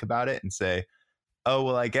have to think about it and say, oh,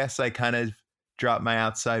 well, I guess I kind of dropped my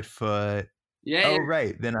outside foot. Yeah, Oh, yeah.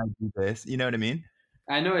 right. Then I do this. You know what I mean?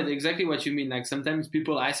 I know it exactly what you mean. Like sometimes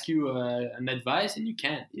people ask you an advice and you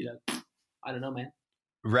can't. You know, I don't know, man.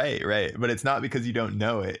 Right, right. But it's not because you don't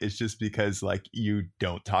know it. It's just because like you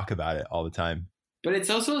don't talk about it all the time. But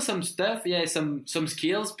it's also some stuff, yeah, some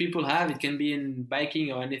skills people have. It can be in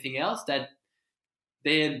biking or anything else that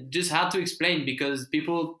they're just hard to explain because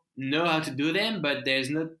people know how to do them, but there's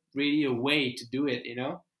not really a way to do it. You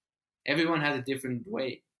know, everyone has a different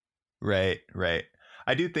way. Right, right.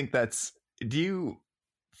 I do think that's. Do you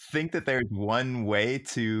think that there's one way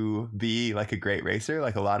to be like a great racer?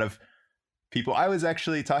 Like a lot of people. I was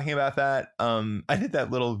actually talking about that. I did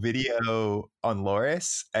that little video on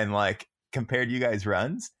Loris and like compared you guys'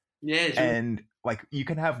 runs, Yeah, true. and like you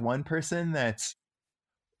can have one person that's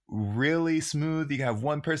really smooth. You can have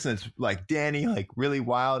one person that's like Danny, like really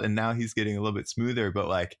wild, and now he's getting a little bit smoother. But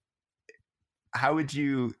like, how would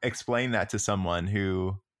you explain that to someone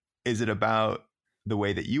who is it about the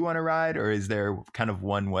way that you want to ride, or is there kind of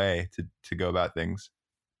one way to go about things?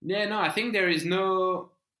 Yeah, no, I think there's not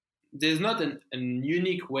a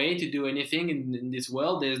unique way to do anything in this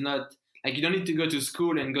world. There's not like you don't need to go to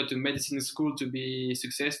school and go to medicine school to be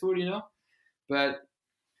successful, you know. But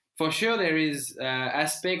for sure, there is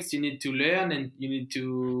aspects you need to learn and you need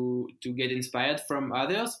to get inspired from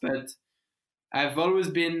others. But I've always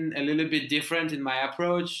been a little bit different in my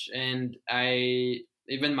approach, and I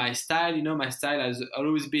even my style. You know, my style has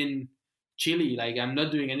always been chilly. Like I'm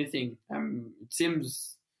not doing anything. It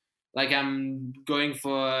seems like I'm going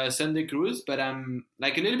for a Sunday cruise, but I'm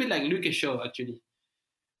like a little bit like Lucas Shaw actually.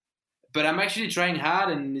 But I'm actually trying hard,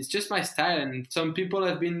 and it's just my style. And some people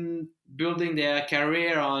have been building their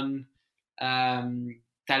career on um,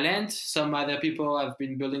 talent. Some other people have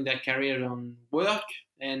been building their career on work,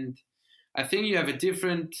 and I think you have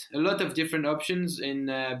a lot of different options in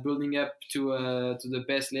building up to the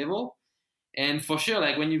best level. And for sure,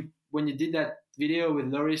 like when you did that video with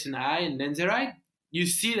Loris and I and Lenzerite, you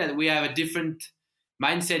see that we have a different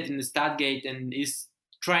mindset in the start gate, and is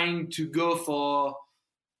trying to go for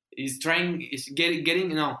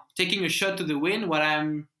getting taking a shot to the win while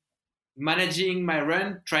I'm managing my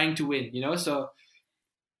run trying to win, you know. So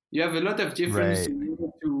you have a lot of difference Right.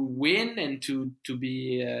 to win and to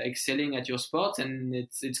be excelling at your sport, and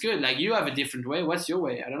it's good. Like you have a different way. What's your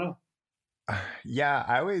way? I don't know. Yeah,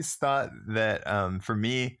 I always thought that for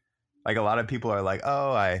me, like a lot of people are like,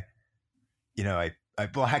 oh, I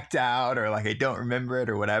blacked out or like I don't remember it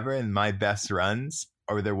or whatever. And my best runs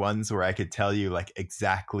are the ones where I could tell you like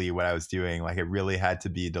exactly what I was doing. Like it really had to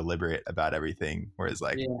be deliberate about everything. Whereas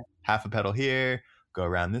like Yeah, half a pedal here, go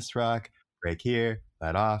around this rock, brake here,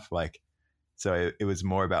 let off. Like, so it was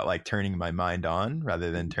more about like turning my mind on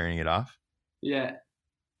rather than turning it off. yeah,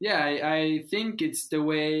 yeah. I think it's the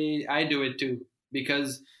way I do it too,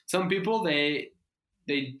 because some people they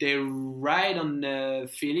ride on the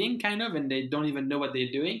feeling kind of, and they don't even know what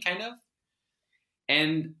they're doing kind of.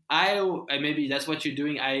 And maybe that's what you're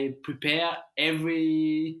doing. I prepare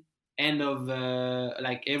every end of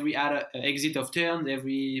like every other exit of turns,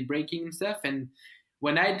 every braking and stuff. And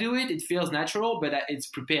when I do it, it feels natural, but it's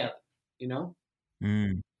prepared, you know.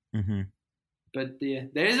 Mm. Mm-hmm. But yeah,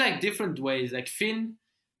 there is like different ways. Like Finn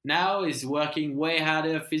now is working way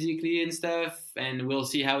harder physically and stuff, and we'll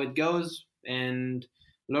see how it goes. And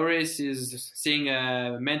Loris is seeing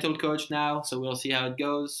a mental coach now, so we'll see how it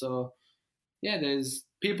goes. So yeah, there's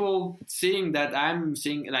people seeing that I'm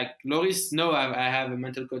seeing like Loris. No, I have a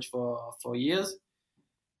mental coach for years,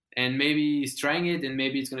 and maybe he's trying it, and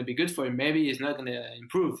maybe it's gonna be good for him. Maybe it's not gonna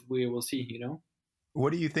improve. We will see. You know.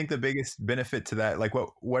 What do you think the biggest benefit to that? Like,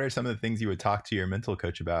 what are some of the things you would talk to your mental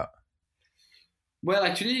coach about? Well,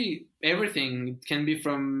 actually, everything. It can be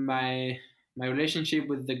from my relationship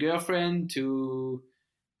with the girlfriend to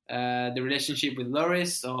the relationship with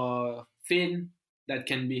Loris or Finn. That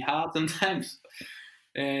can be hard sometimes,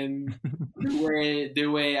 and the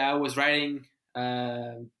way I was writing.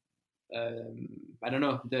 I don't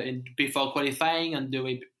know before qualifying and the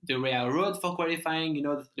way I rode for qualifying. You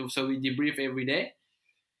know, so we debrief every day,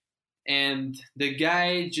 and the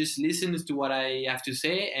guy just listens to what I have to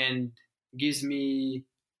say and gives me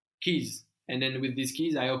keys. And then with these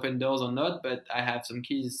keys, I open doors or not, but I have some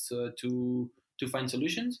keys to find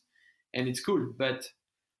solutions, and it's cool. But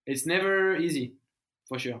it's never easy,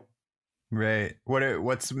 for sure. Right.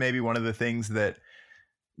 What's maybe one of the things that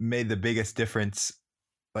made the biggest difference?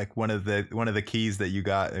 Like one of the keys that you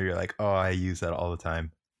got, or you're like, oh, I use that all the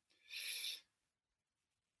time.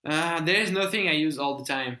 There is nothing I use all the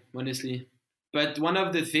time, honestly. But one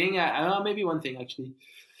of the thing, maybe one thing actually,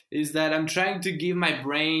 is that I'm trying to give my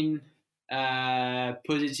brain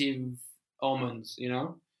positive hormones. You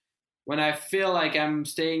know, when I feel like I'm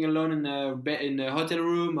staying alone in a hotel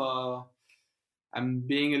room, or I'm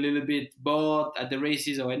being a little bit bored at the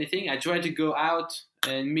races or anything, I try to go out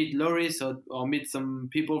and meet Loris, or meet some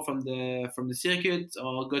people from the circuit,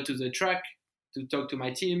 or go to the track to talk to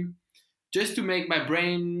my team, just to make my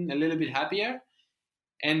brain a little bit happier.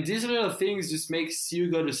 And these little things just makes you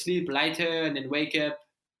go to sleep lighter and then wake up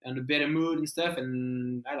in a better mood and stuff.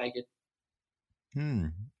 And I like it.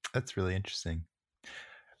 That's really interesting.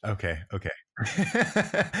 Okay. I'm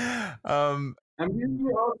giving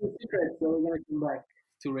you all the secrets, so we're gonna come back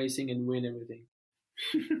to racing and win everything.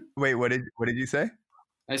 Wait, what did you say?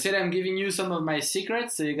 I said I'm giving you some of my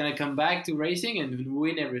secrets, so you're gonna come back to racing and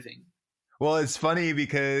win everything. Well, it's funny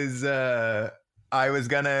because I was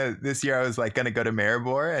this year I was like gonna go to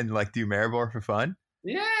Maribor and like do Maribor for fun.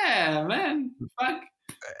 Yeah, man. Fuck.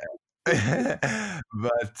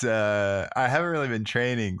 But I haven't really been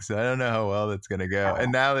training, so I don't know how well that's gonna go.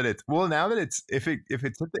 And now that it's if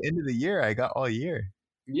it's at the end of the year, I got all year.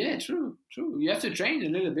 Yeah, true. You have to train a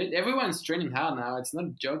little bit. Everyone's training hard now. It's not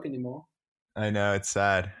a joke anymore. I know, it's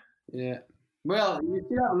sad. Yeah. Well, you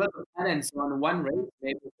still have a lot of talents on one race,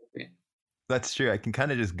 maybe. Okay. That's true. I can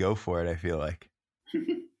kind of just go for it, I feel like.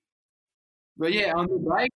 But yeah, on the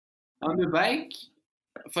bike,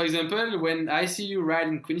 for example, when I see you ride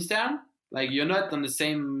in Queenstown, like you're not on the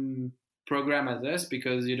same program as us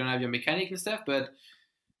because you don't have your mechanic and stuff, but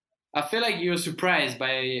I feel like you're surprised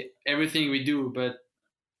by everything we do, but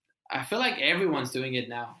I feel like everyone's doing it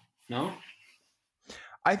now. No?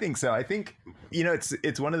 I think so. I think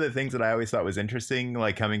it's one of the things that I always thought was interesting,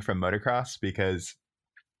 like coming from motocross, because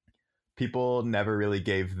people never really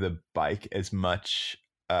gave the bike as much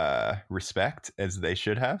respect as they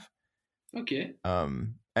should have. Okay.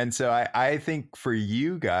 And so I think for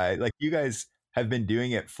you guys, like you guys have been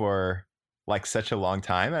doing it for like such a long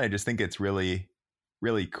time, and I just think it's really,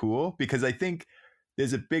 really cool, because I think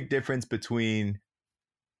there's a big difference between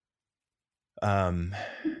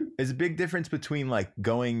like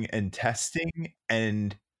going and testing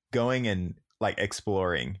and going and like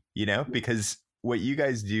exploring, because what you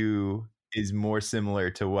guys do is more similar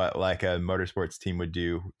to what like a motorsports team would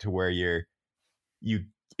do, to where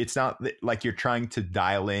it's not like you're trying to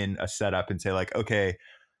dial in a setup and say like, okay,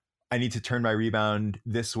 I need to turn my rebound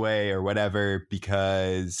this way or whatever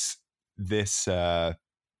because this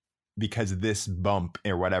bump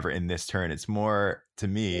or whatever in this turn. It's more to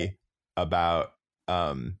me about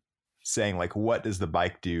saying like, what does the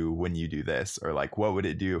bike do when you do this, or like what would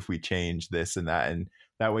it do if we change this and that, and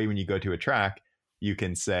that way when you go to a track you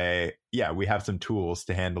can say, yeah, we have some tools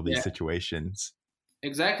to handle these situations.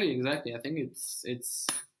 Exactly. I think it's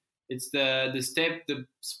the step the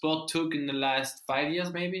sport took in the last 5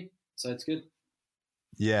 years, maybe. So it's good.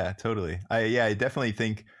 Yeah, totally. I definitely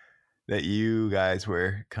think that you guys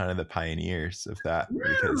were kind of the pioneers of that,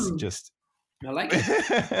 because just I like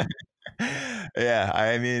it. Yeah,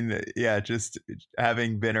 I mean, yeah, just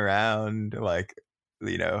having been around like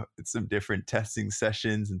some different testing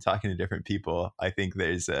sessions and talking to different people, I think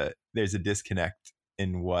there's a disconnect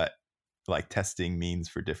in what like testing means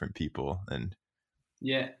for different people. And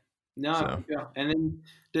yeah, no, so. Sure. And then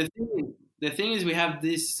the thing is we have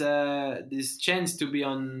this this chance to be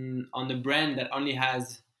on the brand that only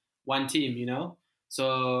has one team,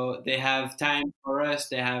 so they have time for us,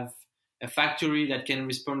 they have a factory that can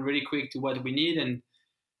respond really quick to what we need, and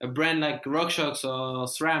a brand like RockShox or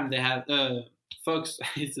SRAM, they have Fox,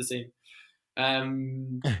 it's the same.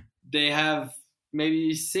 They have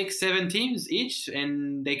maybe 6-7 teams each,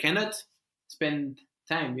 and they cannot spend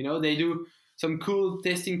time. They do some cool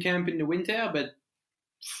testing camp in the winter, but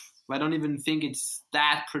I don't even think it's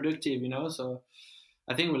that productive. So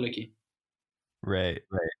I think we're lucky. Right.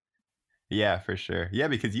 Yeah, for sure. Yeah,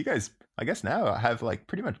 because you guys, I guess now have like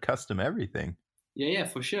pretty much custom everything. Yeah,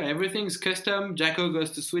 for sure. Everything's custom. Jacko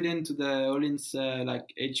goes to Sweden to the Öhlins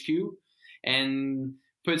like HQ and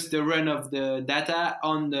puts the run of the data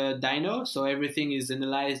on the dyno. So everything is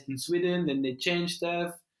analyzed in Sweden. Then they change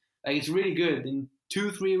stuff. Like it's really good. In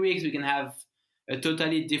 2-3 weeks, we can have a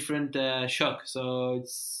totally different shock. So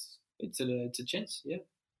it's a chance. Yeah.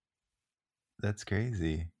 That's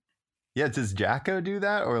crazy. Yeah. Does Jacko do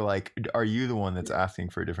that, or like, are you the one that's asking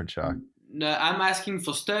for a different shock? No, I'm asking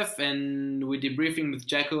for stuff, and we're debriefing with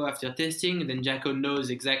Jacko after testing. Then Jacko knows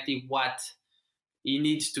exactly what he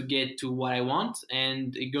needs to get to what I want,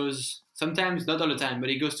 and it goes sometimes, not all the time, but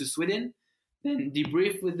it goes to Sweden, then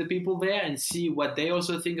debrief with the people there and see what they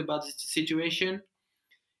also think about the situation.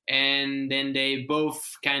 and then they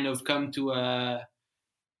both kind of come to a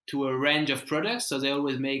range of products. So they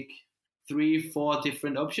always make 3-4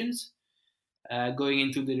 different options going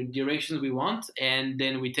into the directions we want, and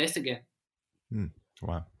then we test again.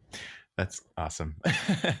 Wow, that's awesome.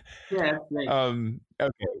 Yeah, that's great.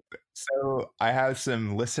 Okay, so I have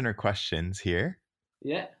some listener questions here.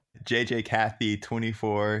 Yeah. JJ Kathy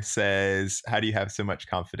 24 says, "How do you have so much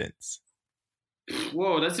confidence?"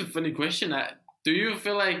 Whoa, that's a funny question. Do you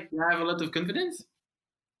feel like you have a lot of confidence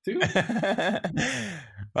too?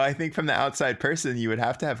 Well, I think from the outside person, you would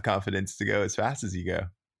have to have confidence to go as fast as you go.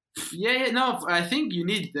 Yeah, no, I think you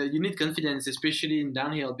need confidence, especially in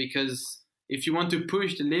downhill, because if you want to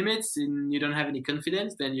push the limits and you don't have any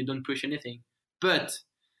confidence, then you don't push anything. But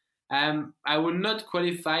I would not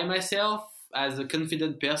qualify myself as a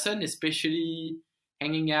confident person, especially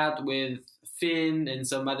hanging out with Finn and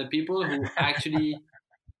some other people who actually.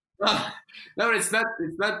 No, it's not.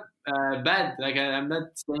 It's not bad. Like I'm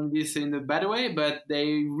not saying this in a bad way, but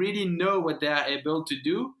they really know what they are able to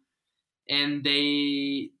do, and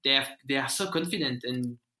they are so confident.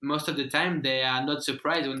 And most of the time, they are not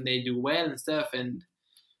surprised when they do well and stuff. And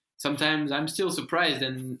sometimes I'm still surprised,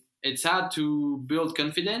 and it's hard to build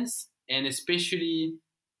confidence, and especially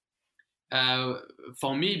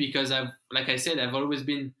for me, because like I said, I've always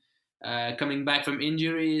been coming back from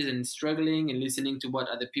injuries and struggling and listening to what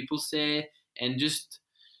other people say, and just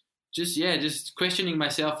questioning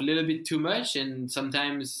myself a little bit too much. And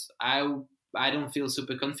sometimes I don't feel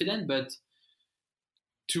super confident, but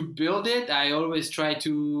to build it, I always try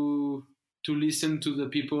to listen to the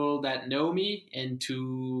people that know me and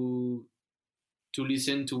to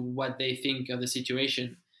listen to what they think of the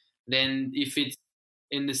situation. Then if it's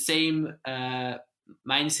in the same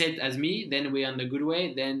mindset as me, then we're on the good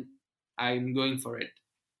way. Then I'm going for it,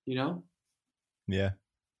 you know? Yeah.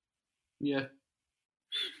 Yeah.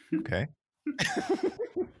 Okay.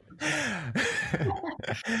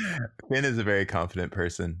 Finn is a very confident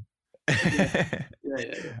person.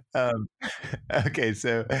 Yeah. Okay,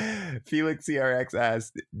 so Felix CRX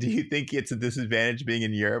asked, "Do you think it's a disadvantage being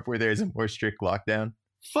in Europe where there's a more strict lockdown?"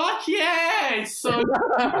 Fuck yeah! It's so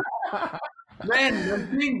man,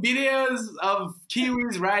 I'm seeing videos of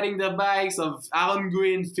Kiwis riding their bikes, of Aaron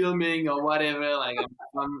Green filming or whatever. Like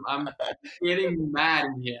I'm getting mad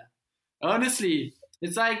in here. Honestly,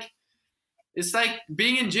 it's like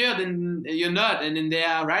being in jail and you're not, and then they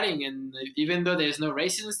are riding, and even though there's no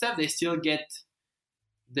races and stuff, they still get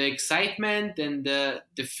the excitement and the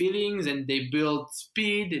feelings, and they build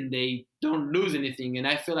speed and they don't lose anything. And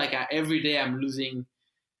I feel like every day I'm losing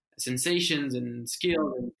sensations and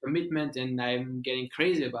skill and commitment, and I'm getting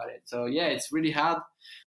crazy about it. So yeah, it's really hard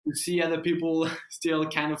to see other people still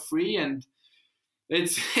kind of free, and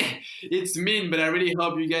it's it's mean, but I really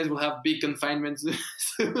hope you guys will have big confinements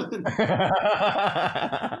soon.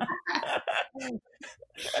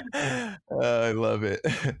 I love it.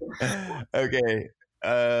 Okay.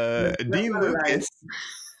 Dean Lucas.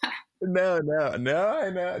 No.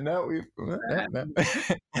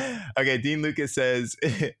 Okay, Dean Lucas says,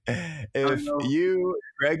 if you,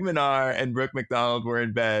 Greg Minnaar, and Brooke McDonald were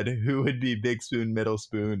in bed, who would be Big Spoon, Middle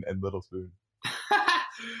Spoon, and Little Spoon?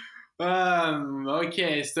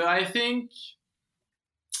 Okay, so I think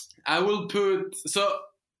I will put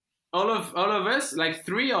all of us, like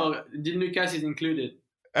 3, or Dean Lucas is included?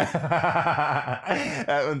 That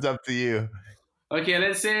one's up to you. Okay,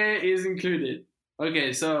 let's say is included.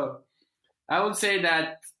 Okay, so I would say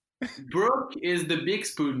that Brooke is the big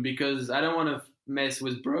spoon because I don't want to mess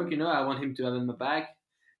with Brooke, I want him to have in my back.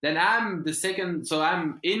 Then I'm the second, so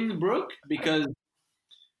I'm in Brooke because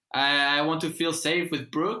I want to feel safe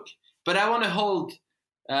with Brooke, but I want to hold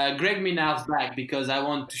Greg Minnaar's back because I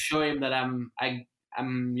want to show him that I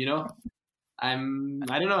don't know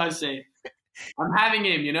how to say. I'm having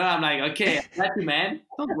him, I'm like, okay, I got you, man.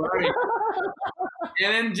 Don't worry.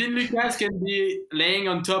 And then Dean Lucas can be laying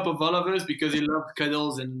on top of all of us because he loves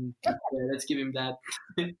cuddles, and let's give him that.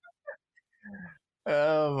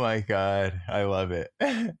 Oh my God. I love it.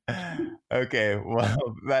 Okay.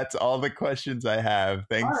 Well, that's all the questions I have.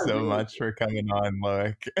 Thanks so much for coming on,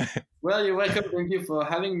 Loic. Well, you're welcome. Thank you for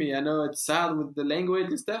having me. I know it's sad with the language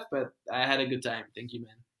and stuff, but I had a good time. Thank you,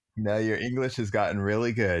 man. No, your English has gotten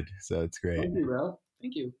really good, so it's great. Thank you, bro.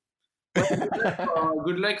 Thank you. Well,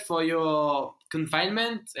 good luck for your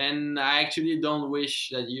confinement, and I actually don't wish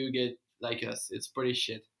that you get like us. It's pretty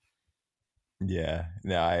shit. Yeah,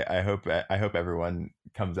 no, I hope everyone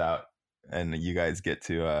comes out and you guys get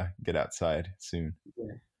to get outside soon.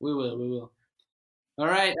 Yeah, we will. All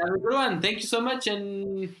right, have a good one. Thank you so much,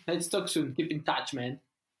 and let's talk soon. Keep in touch, man.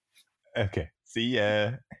 Okay, see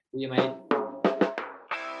ya. See you, mate.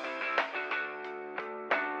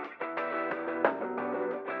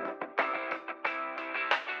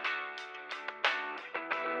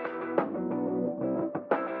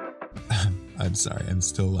 I'm sorry. I'm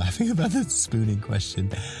still laughing about the spooning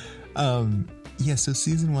question. Yeah, so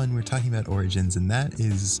season 1, we're talking about origins, and that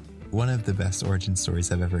is one of the best origin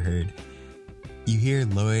stories I've ever heard. You hear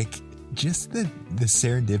Loic, just the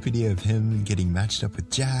serendipity of him getting matched up with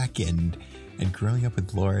Jack and growing up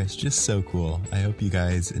with Loras, just so cool. I hope you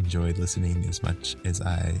guys enjoyed listening as much as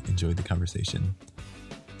I enjoyed the conversation.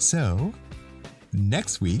 So,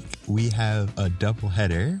 next week, we have a double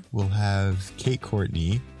header. We'll have Kate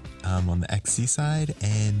Courtney on the XC side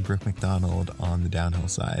and Brooke McDonald on the downhill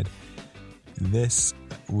side. This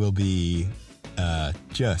will be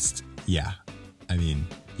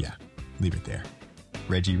leave it there.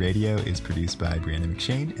 Reggie Radio is produced by Brianna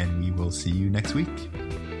McShane, and we will see you next week.